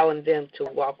 for allowing them to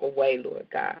walk away, Lord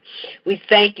God. We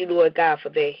thank you, Lord God, for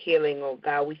their healing, oh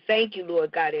God. We thank you,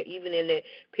 Lord God, that even in that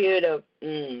period of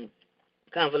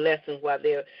convalescence while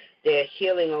they're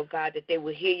healing, oh God, that they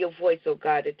will hear your voice, oh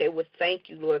God, that they will thank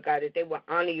you, Lord God, that they will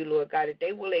honor you, Lord God, that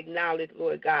they will acknowledge,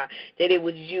 Lord God, that it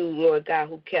was you, Lord God,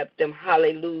 who kept them.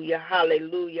 Hallelujah,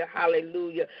 hallelujah,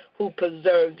 hallelujah, who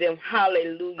preserved them.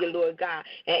 Hallelujah, Lord God,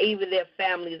 and even their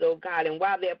families, oh God. And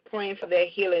while they're praying for their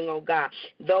healing, oh God,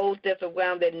 those that's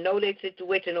around that know their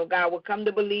situation, oh God, will come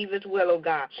to believe as well, oh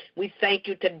God. We thank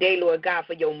you today, Lord God,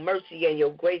 for your mercy and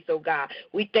your grace, oh God.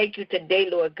 We thank you today,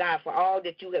 Lord God, for all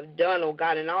that you have done, oh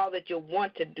God, and all that you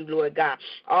want to do, Lord God,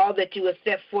 all that you have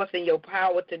set forth in your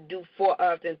power to do for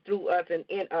us and through us and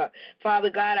in us. Father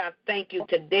God, I thank you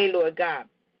today, Lord God.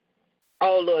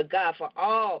 Oh, Lord God, for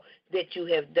all that you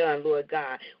have done, Lord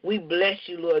God. We bless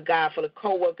you, Lord God, for the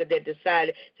co-worker that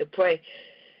decided to pray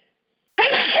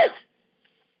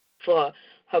for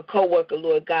her co-worker,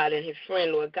 Lord God, and his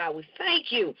friend, Lord God. We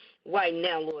thank you right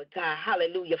now, Lord God,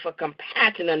 hallelujah, for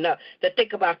compassion enough to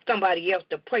think about somebody else,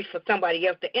 to pray for somebody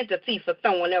else, to intercede for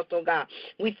someone else, oh God.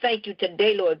 We thank you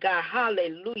today, Lord God,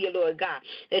 hallelujah, Lord God,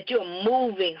 that you're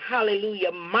moving,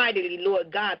 hallelujah, mightily,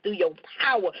 Lord God, through your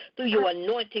power, through your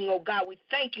anointing, oh God. We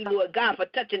thank you, Lord God, for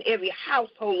touching every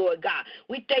household, Lord God.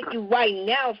 We thank you right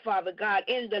now, Father God,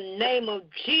 in the name of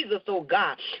Jesus, oh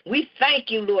God. We thank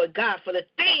you, Lord God, for the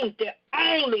things that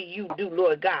only you do,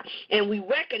 Lord God. And we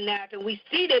recognize and we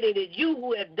see that it is you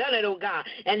who have done it, oh God.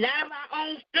 And not of our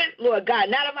own strength, Lord God,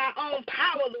 not of our own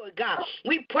power, Lord God.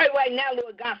 We pray right now,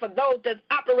 Lord God, for those that's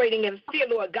operating in fear,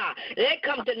 Lord God. They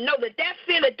come to know that that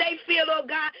fear that they feel, oh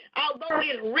God, although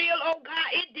it's real, oh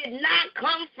God, it did not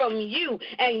come from you.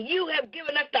 And you have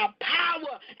given us the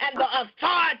power and the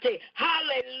authority,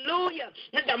 hallelujah,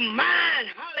 and the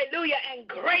mind, hallelujah, and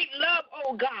great love,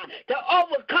 oh God, to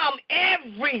overcome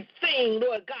everything,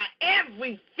 Lord God,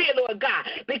 every fear, Lord God,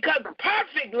 because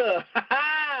perfect love,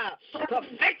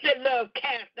 perfected love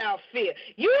casts out fear.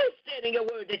 You said in your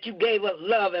word that you gave us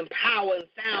love and power and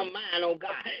sound mind, oh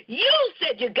God. You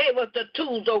said you gave us the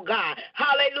tools, oh God.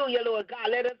 Hallelujah, Lord God.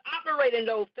 Let us operate in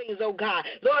those things, oh God.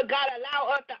 Lord God,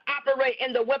 allow us to operate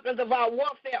in the weapons of our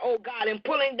warfare, oh God, and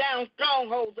pulling down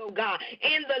strongholds, oh God.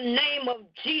 In the name of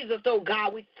Jesus, oh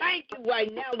God, we thank you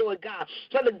right now, Lord God,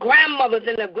 for the grandmothers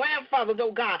and the grandfathers,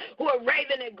 oh God, who are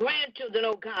raising their grandchildren,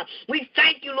 oh God. We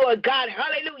thank you, Lord God,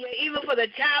 hallelujah, even for the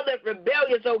child that's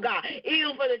rebellious, oh God,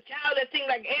 even for the child that seems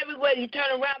like everywhere you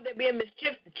turn around they're being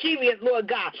mischievous, Lord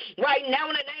God. Right now,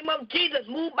 in the name of Jesus,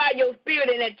 move by your spirit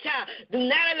in that child. Do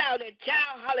not allow that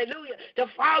child, hallelujah, to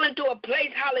fall into a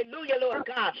place, hallelujah, Lord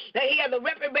God, that he has a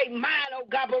reprobate mind, oh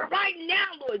God. But right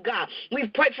now, Lord God, we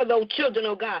pray for those children,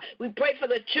 oh God. We pray for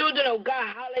the children, oh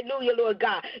God, hallelujah, Lord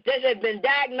God, that have been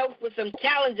diagnosed with some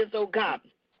challenges, oh God.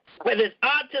 whether it's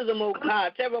autism, oh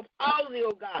God, cerebral palsy,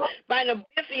 oh God, spinal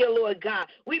bifida, Lord God.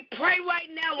 We pray right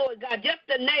now, Lord God, just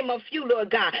to name a few, Lord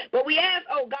God. But we ask,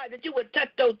 oh God, that you would touch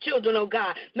those children, oh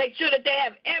God. Make sure that they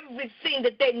have everything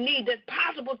that they need that's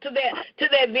possible to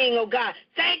their being, oh God.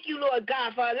 Thank you, Lord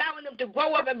God, for allowing them to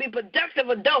grow up and be productive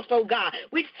adults, oh God.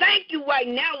 We thank you right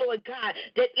now, Lord God,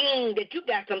 that you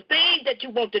got some things that you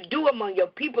want to do among your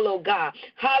people, oh God.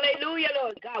 Hallelujah,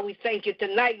 Lord God. We thank you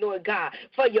tonight, Lord God,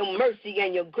 for your mercy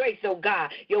and your grace, oh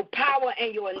God, your power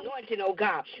and your anointing, oh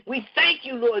God. We thank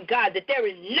you, Lord God, that there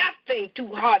is nothing too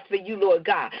hard for you, Lord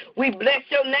God. We bless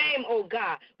your name, oh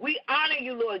God. We honor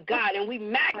you, Lord God, and we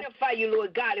magnify you,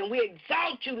 Lord God, and we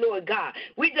exalt you, Lord God.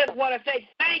 We just want to say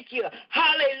thank you.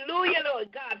 Hallelujah, Lord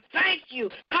God. Thank you.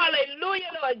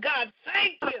 Hallelujah, Lord God.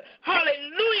 Thank you.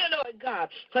 Hallelujah, Lord God,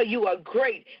 for you are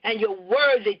great and you're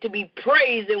worthy to be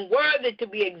praised and worthy to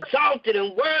be exalted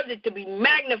and worthy to be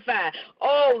magnified.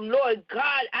 Oh, Lord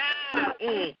God,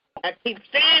 I keep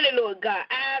saying it, Lord God.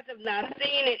 Eyes have not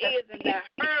seen it, ears have not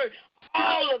heard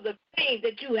all of the things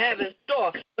that you have in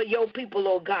store for your people,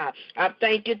 oh God. I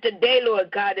thank you today,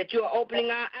 Lord God, that you are opening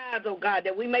our eyes, oh God,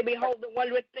 that we may behold the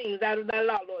wondrous things out of thy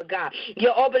law, Lord God.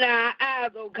 You're opening our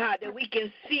eyes, oh God, that we can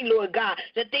see, Lord God,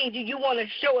 the things you want to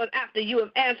show us after you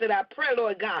have answered our prayer,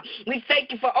 Lord God. We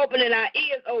thank you for opening our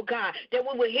ears, oh God, that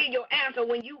we will hear your answer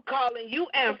when you call and you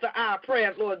answer our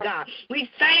prayers, Lord God. We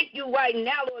thank you right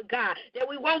now, Lord God, that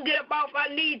we won't get up off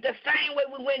our knees the same way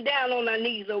we went down on our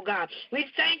knees, oh God. We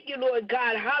thank you, Lord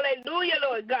God. Hallelujah,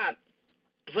 Lord God,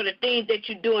 for the things that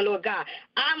you're doing, Lord God.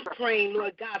 I'm praying,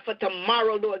 Lord God, for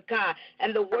tomorrow, Lord God,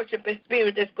 and the worship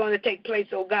experience that's going to take place,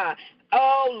 oh God.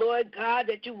 Oh, Lord God,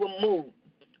 that you will move.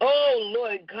 Oh,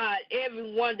 Lord God,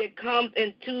 everyone that comes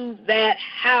into that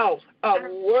house of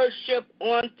worship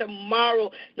on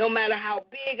tomorrow, no matter how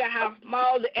big or how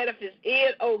small the edifice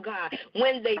is, oh God,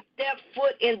 when they step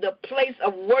foot in the place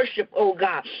of worship, oh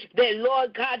God, that,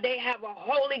 Lord God, they have a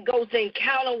Holy Ghost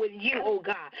encounter with you, oh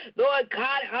God. Lord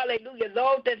God, hallelujah,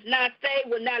 those that's not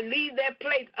saved will not leave that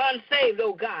place unsaved,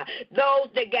 oh God. Those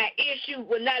that got issues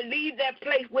will not leave that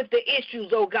place with the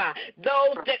issues, oh God.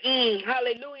 Those that,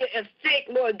 hallelujah, are sick,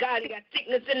 Lord God, they got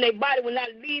sickness in their body will not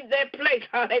leave that place,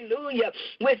 hallelujah,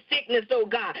 with sickness, oh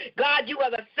God. God, you are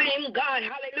the same God,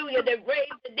 hallelujah, that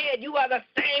raised the dead. You are the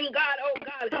same God, oh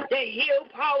God, that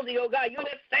healed palsy, oh God. You're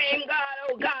the same God,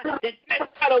 oh God, that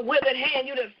stretched out a withered hand.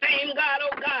 You're the same God,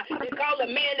 oh God, that called a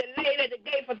man that laid at the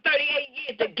gate for 38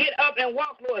 years to get up and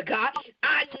walk, Lord God.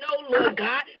 I know, Lord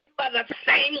God, you are the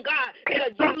same God,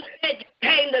 because you said you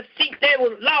came to seek that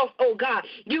was lost, oh God.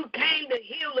 You came to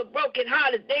heal the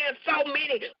brokenhearted. There are so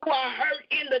many who are hurt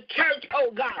in the church,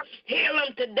 oh God. Heal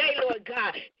them today, Lord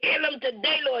God. Heal them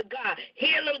today, Lord God.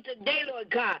 Heal them today, Lord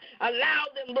God. Allow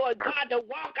them, Lord God, to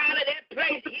walk out of that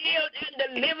place healed and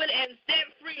delivered and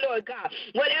set free, Lord God.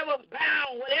 Whatever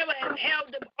bound, whatever has held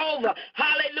them over,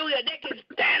 hallelujah, they can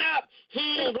stand up.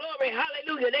 Glory,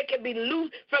 hallelujah. They can be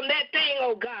loose from that thing,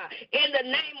 oh God. In the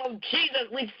name of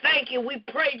Jesus, we thank you, we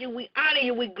praise you, we honor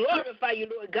you, we glorify you,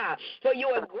 Lord God. For you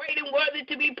are great and worthy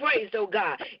to be praised, oh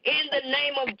God. In the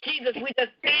name of Jesus, we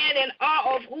just stand in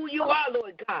awe of who you are,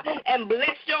 Lord God, and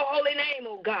bless your holy name,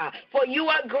 oh God. For you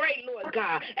are great, Lord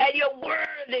God, and you're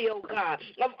worthy, oh God,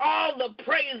 of all the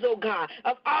praise, oh God,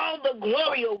 of all the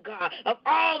glory, oh God, of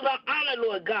all the honor,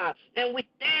 Lord God. And we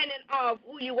stand in awe of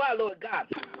who you are, Lord God.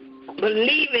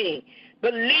 Believing,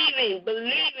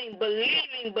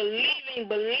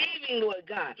 Lord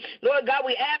God. Lord God,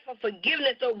 we ask for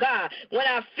forgiveness, oh God, when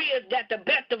our fears got the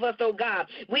best of us, oh God.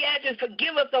 We ask you to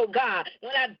forgive us, oh God,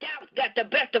 when our doubts got the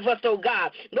best of us, oh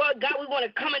God. Lord God, we want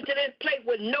to come into this place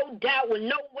with no doubt, with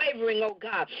no wavering, oh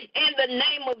God. In the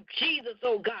name of Jesus,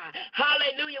 oh God.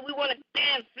 Hallelujah. We want to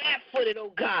stand flat-footed,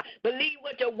 oh God. Believe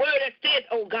what your word has said,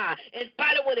 oh God. In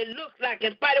spite of what it looks like,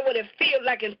 in spite of what it feels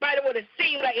like, in spite of what it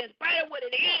seems like, in spite of what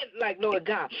it is like, Lord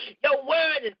God. Your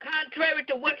word is contrary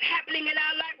to what's happening in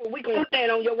our life. Well, we're going to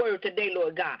stand on your word today,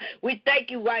 Lord God. We thank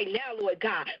you right now, Lord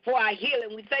God, for our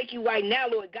healing. We thank you right now,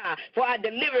 Lord God, for our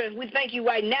deliverance. We thank you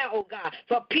right now, oh God,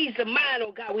 for peace of mind,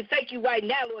 oh God. We thank you right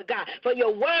now, Lord God, for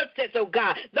your word says, oh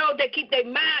God, those that keep their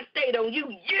mind stayed on you,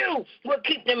 you will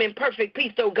keep them in perfect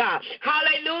peace, oh God.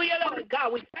 Hallelujah, Lord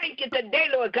God. We thank you today,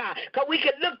 Lord God, because we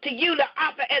can look to you, the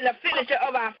author and the finisher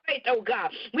of our faith, oh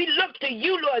God. We look to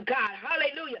you, Lord God.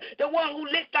 Hallelujah. The one who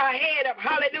lifts our head up.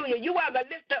 Hallelujah. You are the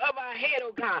lifter of our head,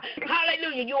 oh God.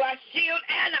 Hallelujah. You are shield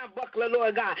and our buckler,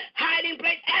 Lord God. Hiding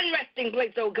place and resting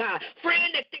place, oh God.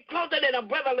 Friend that stick closer than a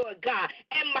brother, Lord God.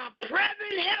 And my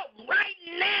present help right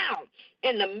now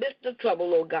in the midst of trouble,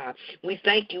 Lord God. We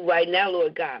thank you right now,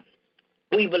 Lord God.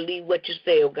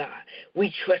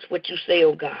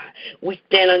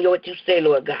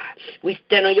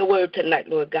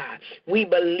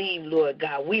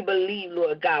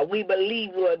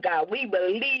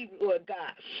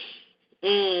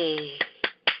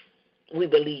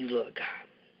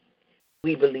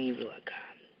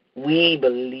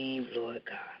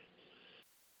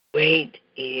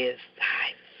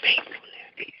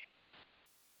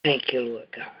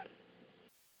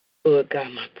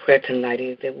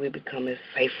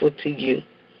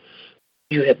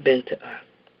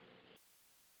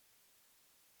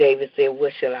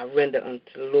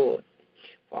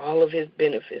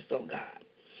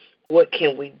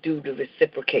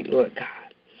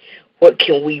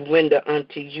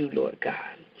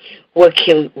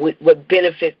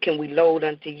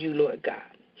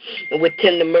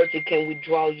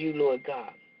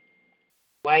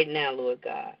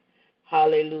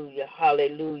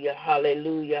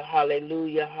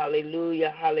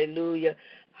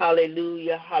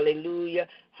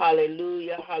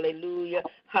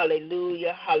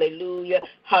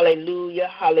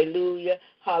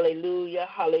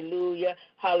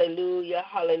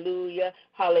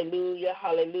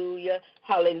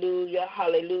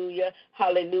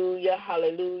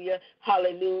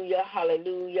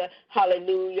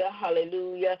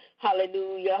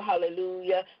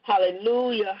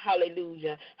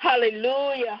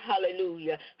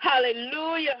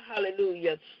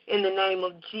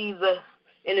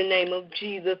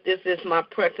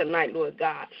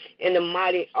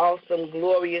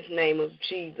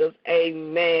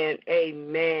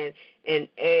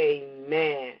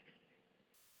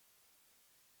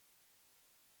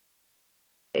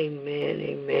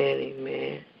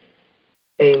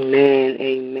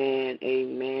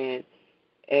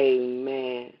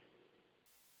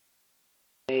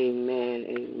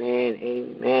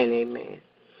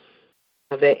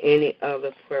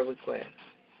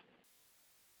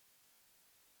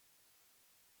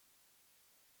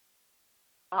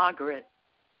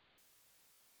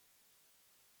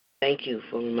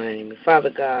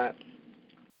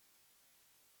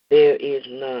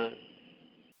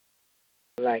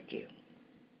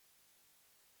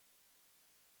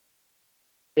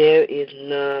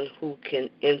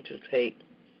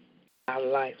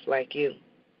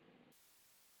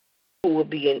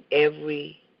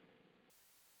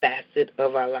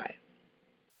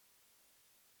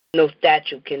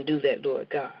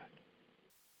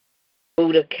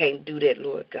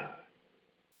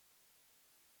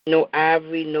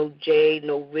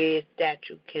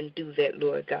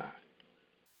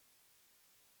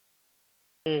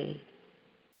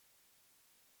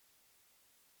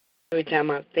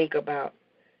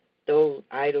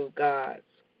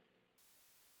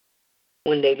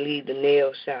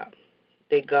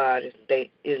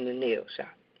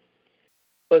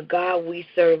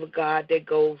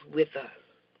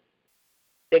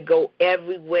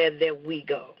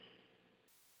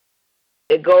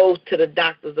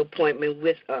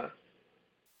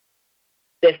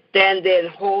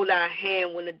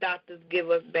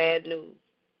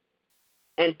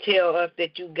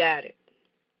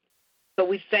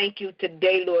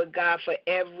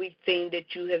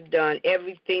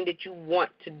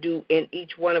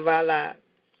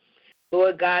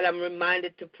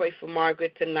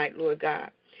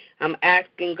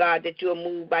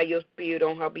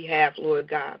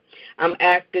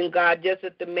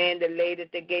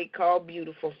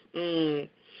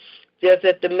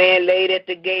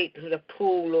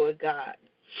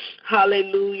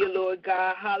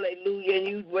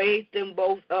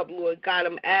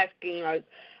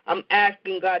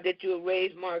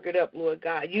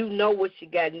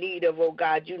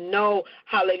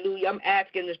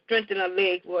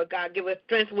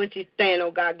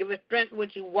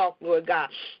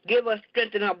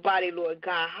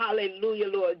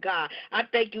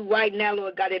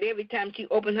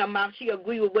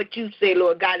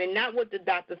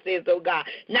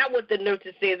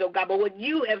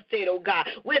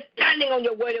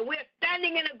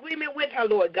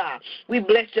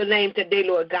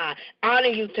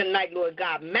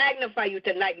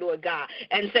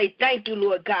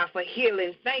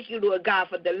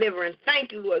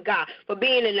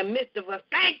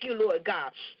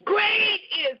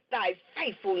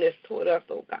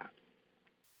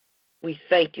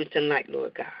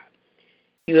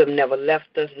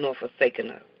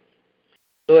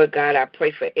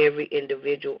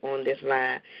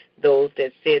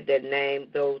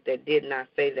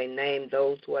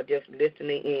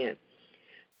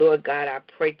 Lord God, I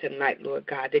pray tonight, Lord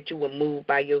God, that you will move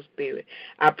by your spirit.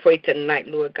 I pray tonight,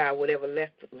 Lord God, whatever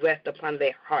rest upon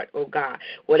their heart, oh God,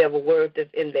 whatever word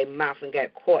that's in their mouth and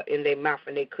got caught in their mouth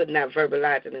and they could not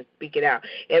verbalize it and speak it out.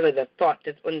 Every the thought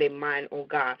that's on their mind, oh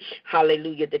God,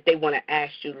 hallelujah, that they want to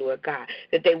ask you, Lord God,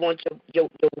 that they want your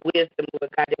wisdom,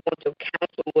 Lord God, they want your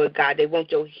counsel, Lord God, they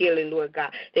want your healing, Lord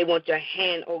God, they want your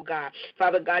hand, oh God.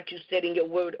 Father God, you said in your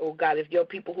word, oh God, if your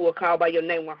people who are called by your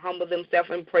name will humble themselves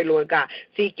and pray, Lord God,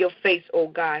 seek your face, oh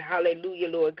God, hallelujah,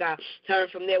 Lord God, turn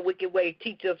from their wicked way,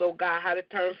 teach us, oh God, how to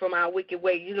turn from our wicked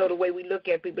way. You know, the way we look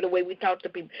at people, the way we talk to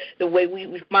people, the way we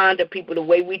respond to people, the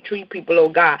way we treat people, oh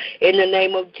God. In the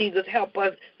name of Jesus, help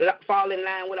us fall in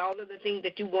line with all of the things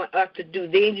that you want us to do.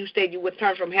 Then you said you would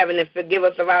turn from heaven and forgive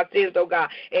us of our sins, oh God,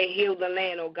 and heal the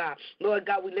land, oh God. Lord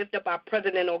God, we lift up our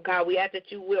president, oh God. We ask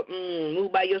that you will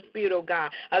move by your spirit, oh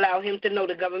God. Allow him to know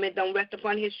the government don't rest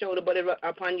upon his shoulder, but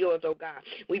upon yours, oh God.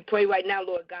 We pray right now,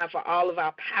 Lord God, for all of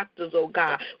our pastors, oh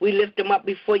God. We lift them up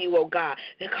before you, oh God,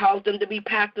 and cause them to be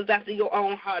pastors after your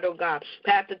own heart, oh God.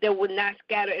 Pastors that would not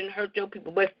scatter and hurt your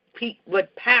people, but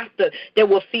pastor that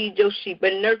will feed your sheep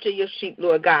and nurture your sheep,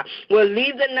 Lord God. Will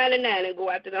leave the 99 and go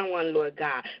after the one, Lord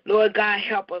God. Lord God,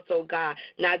 help us, oh God.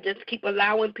 Not just keep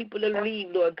allowing people to leave,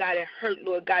 Lord God, and hurt,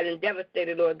 Lord God, and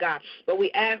devastated, Lord God. But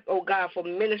we ask, oh God, for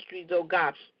ministries, oh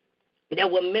God, that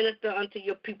will minister unto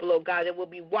your people, oh God, that will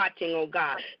be watching, oh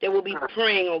God, that will be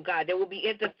praying, oh God, that will be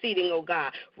interceding, oh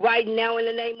God. Right now in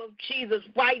the name of Jesus,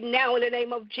 right now in the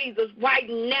name of Jesus, right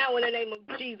now in the name of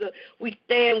Jesus, we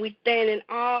stand in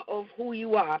awe of who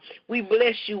you are. We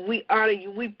bless you, we honor you,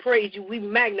 we praise you, we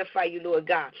magnify you, Lord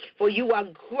God, for you are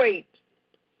great.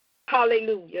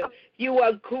 Hallelujah. You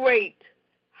are great.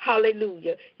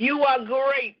 Hallelujah. You are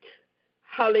great.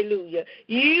 Hallelujah.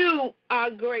 You are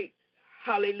great.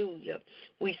 Hallelujah.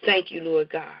 We thank you, Lord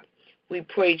God. We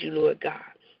praise you, Lord God.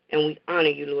 And we honor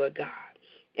you, Lord God.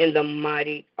 In the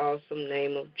mighty, awesome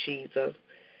name of Jesus.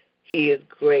 He is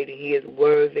great and he is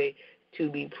worthy to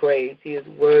be praised. He is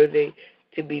worthy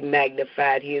to be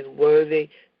magnified. He is worthy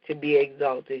to be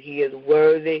exalted. He is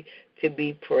worthy to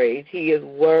be praised. He is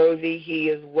worthy. He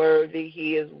is worthy.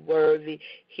 He is worthy.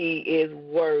 He is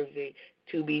worthy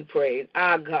to be praised.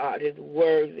 Our God is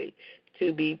worthy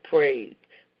to be praised,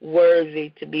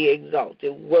 worthy to be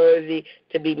exalted, worthy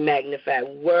to be magnified,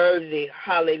 worthy.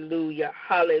 Hallelujah,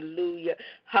 hallelujah,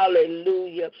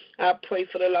 hallelujah. I pray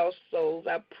for the lost souls.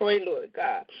 I pray, Lord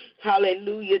God,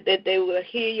 hallelujah, that they will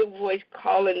hear your voice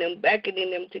calling them,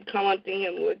 beckoning them to come unto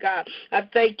him, Lord God. I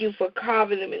thank you for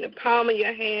carving them in the palm of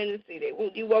your hand and see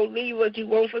that you won't leave us, you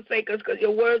won't forsake us, because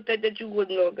your word said that you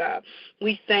wouldn't, Lord God.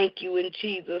 We thank you in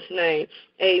Jesus' name.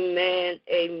 Amen,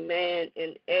 amen,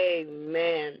 and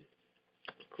amen.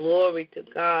 Glory to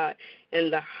God in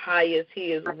the highest.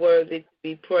 He is worthy to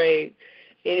be praised.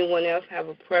 Anyone else have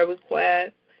a prayer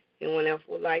request? Anyone else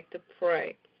would like to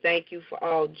pray? Thank you for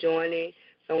all joining.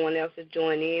 Someone else is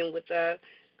joining in with us.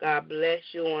 God bless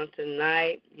you on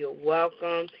tonight. You're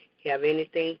welcome. If you have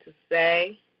anything to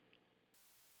say?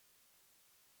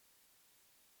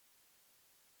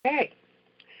 Okay.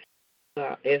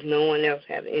 If no one else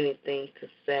have anything to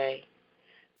say,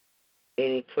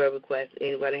 any prayer requests?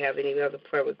 Anybody have any other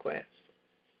prayer requests?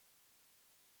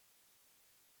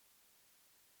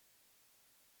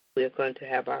 We're going to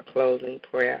have our closing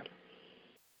prayer.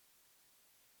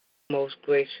 Most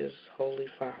gracious Holy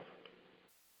Father,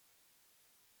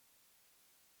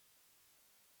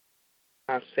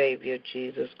 our Savior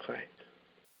Jesus Christ,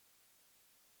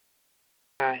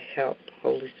 our help,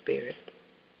 Holy Spirit,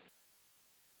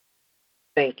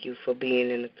 thank you for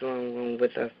being in the throne room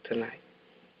with us tonight.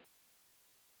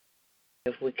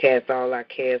 If we cast all our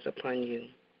cares upon you,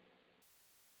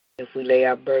 if we lay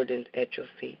our burdens at your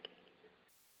feet,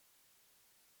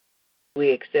 we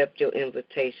accept your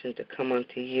invitation to come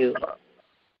unto you,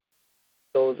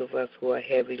 those of us who are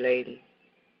heavy laden,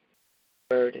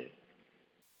 burdened.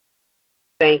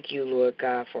 Thank you, Lord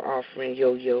God, for offering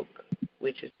your yoke,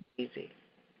 which is easy.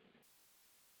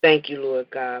 Thank you, Lord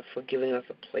God, for giving us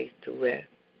a place to rest.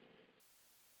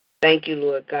 Thank you,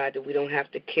 Lord God, that we don't have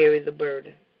to carry the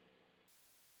burden,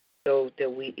 those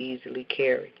that we easily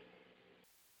carry.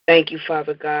 Thank you,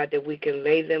 Father God, that we can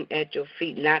lay them at your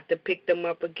feet, not to pick them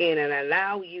up again, and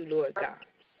allow you, Lord God,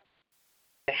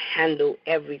 to handle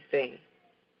everything.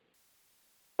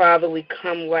 Father, we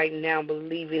come right now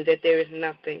believing that there is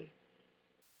nothing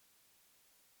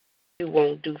you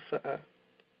won't do for us,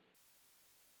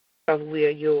 because we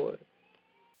are yours,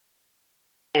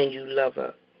 and you love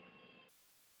us.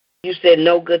 You said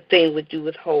no good thing would you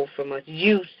withhold from us.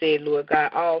 You said, Lord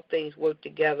God, all things work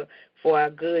together for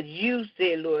our good. You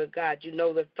said, Lord God, you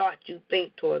know the thoughts you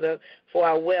think toward us for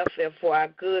our welfare, for our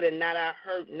good, and not our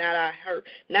hurt, not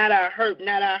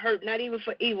even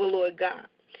for evil, Lord God,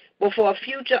 but for a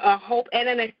future, a hope, and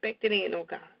an expected end, oh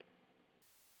God.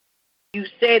 You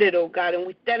said it, oh God, and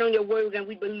we stand on your word, and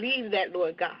we believe that,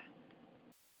 Lord God.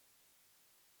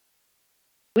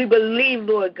 We believe,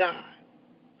 Lord God.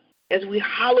 As we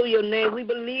hallow your name, we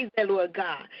believe that, Lord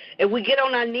God. And we get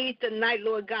on our knees tonight,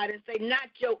 Lord God, and say, not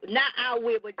our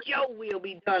will, but your will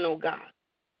be done, oh God.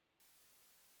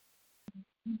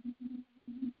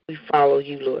 We follow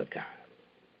you, Lord God.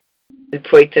 We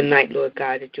pray tonight, Lord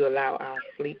God, that you allow our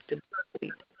sleep to be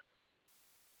sweet,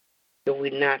 that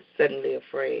we're not suddenly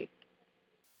afraid.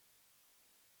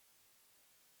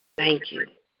 Thank you.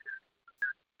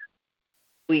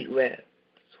 Sweet rest,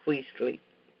 sweet sleep.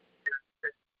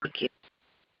 Thank you.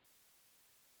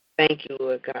 Thank you,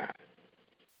 Lord God.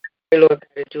 Pray, Lord God,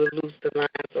 that you will loose the lines,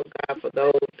 oh God, for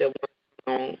those that want to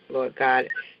come on, Lord God,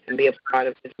 and be a part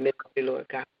of this ministry, Lord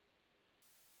God.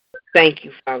 Thank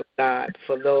you, Father God,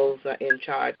 for those who are in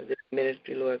charge of this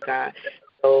ministry, Lord God,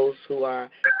 those who are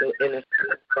the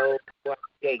intercessors, those who are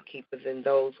the gatekeepers, and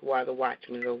those who are the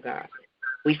watchmen, oh God.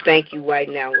 We thank you right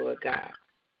now, Lord God,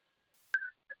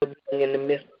 for being in the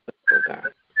midst of us, oh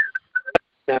God.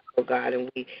 Oh God,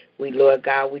 and we, Lord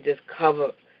God, we just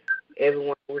cover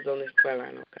everyone who's on this prayer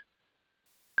line, oh God.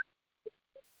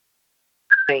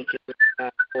 Thank you, Lord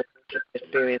God, for your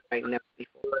experience right now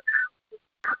before us.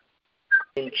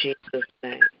 In Jesus'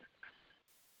 name,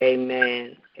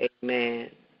 amen,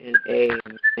 amen, and amen.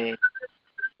 Good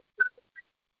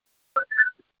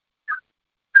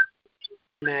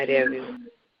night, everyone.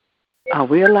 Are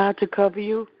we allowed to cover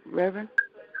you, Reverend?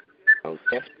 Oh,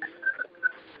 yes.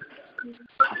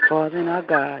 Our Father and our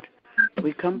God,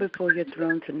 we come before your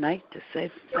throne tonight to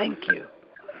say thank you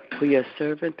for your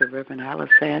servant, the Reverend Alice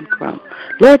Crump.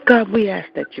 Lord God, we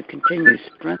ask that you continue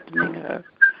strengthening her,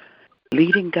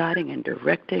 leading, guiding, and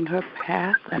directing her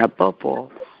path, and above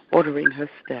all, ordering her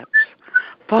steps.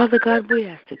 Father God, we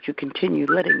ask that you continue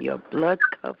letting your blood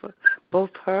cover both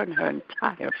her and her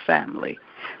entire family,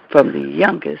 from the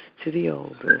youngest to the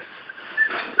oldest.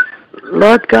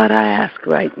 Lord God, I ask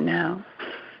right now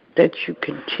that you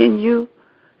continue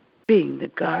being the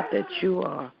God that you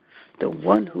are, the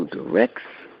one who directs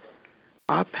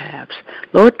our paths.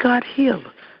 Lord God, heal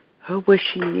her where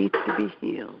she needs to be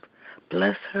healed.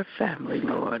 Bless her family,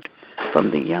 Lord,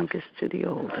 from the youngest to the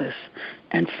oldest.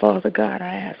 And Father God,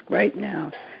 I ask right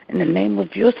now, in the name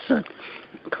of your Son,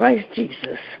 Christ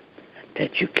Jesus,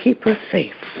 that you keep her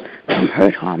safe from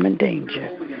hurt, harm, and danger.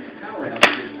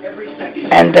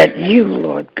 And that you,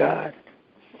 Lord God,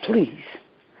 please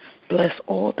bless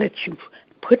all that you've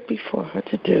put before her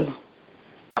to do.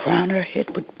 Crown her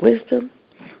head with wisdom,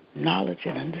 knowledge,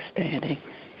 and understanding.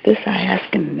 This I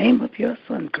ask in the name of your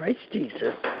Son, Christ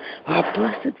Jesus, our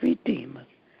blessed Redeemer,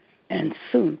 and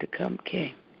soon to come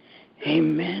King.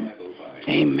 Amen,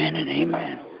 amen, and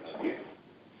amen.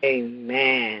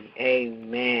 Amen,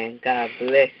 amen. God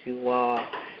bless you all.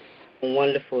 A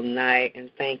wonderful night,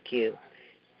 and thank you.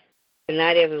 Good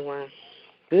night, everyone.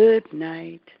 Good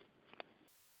night.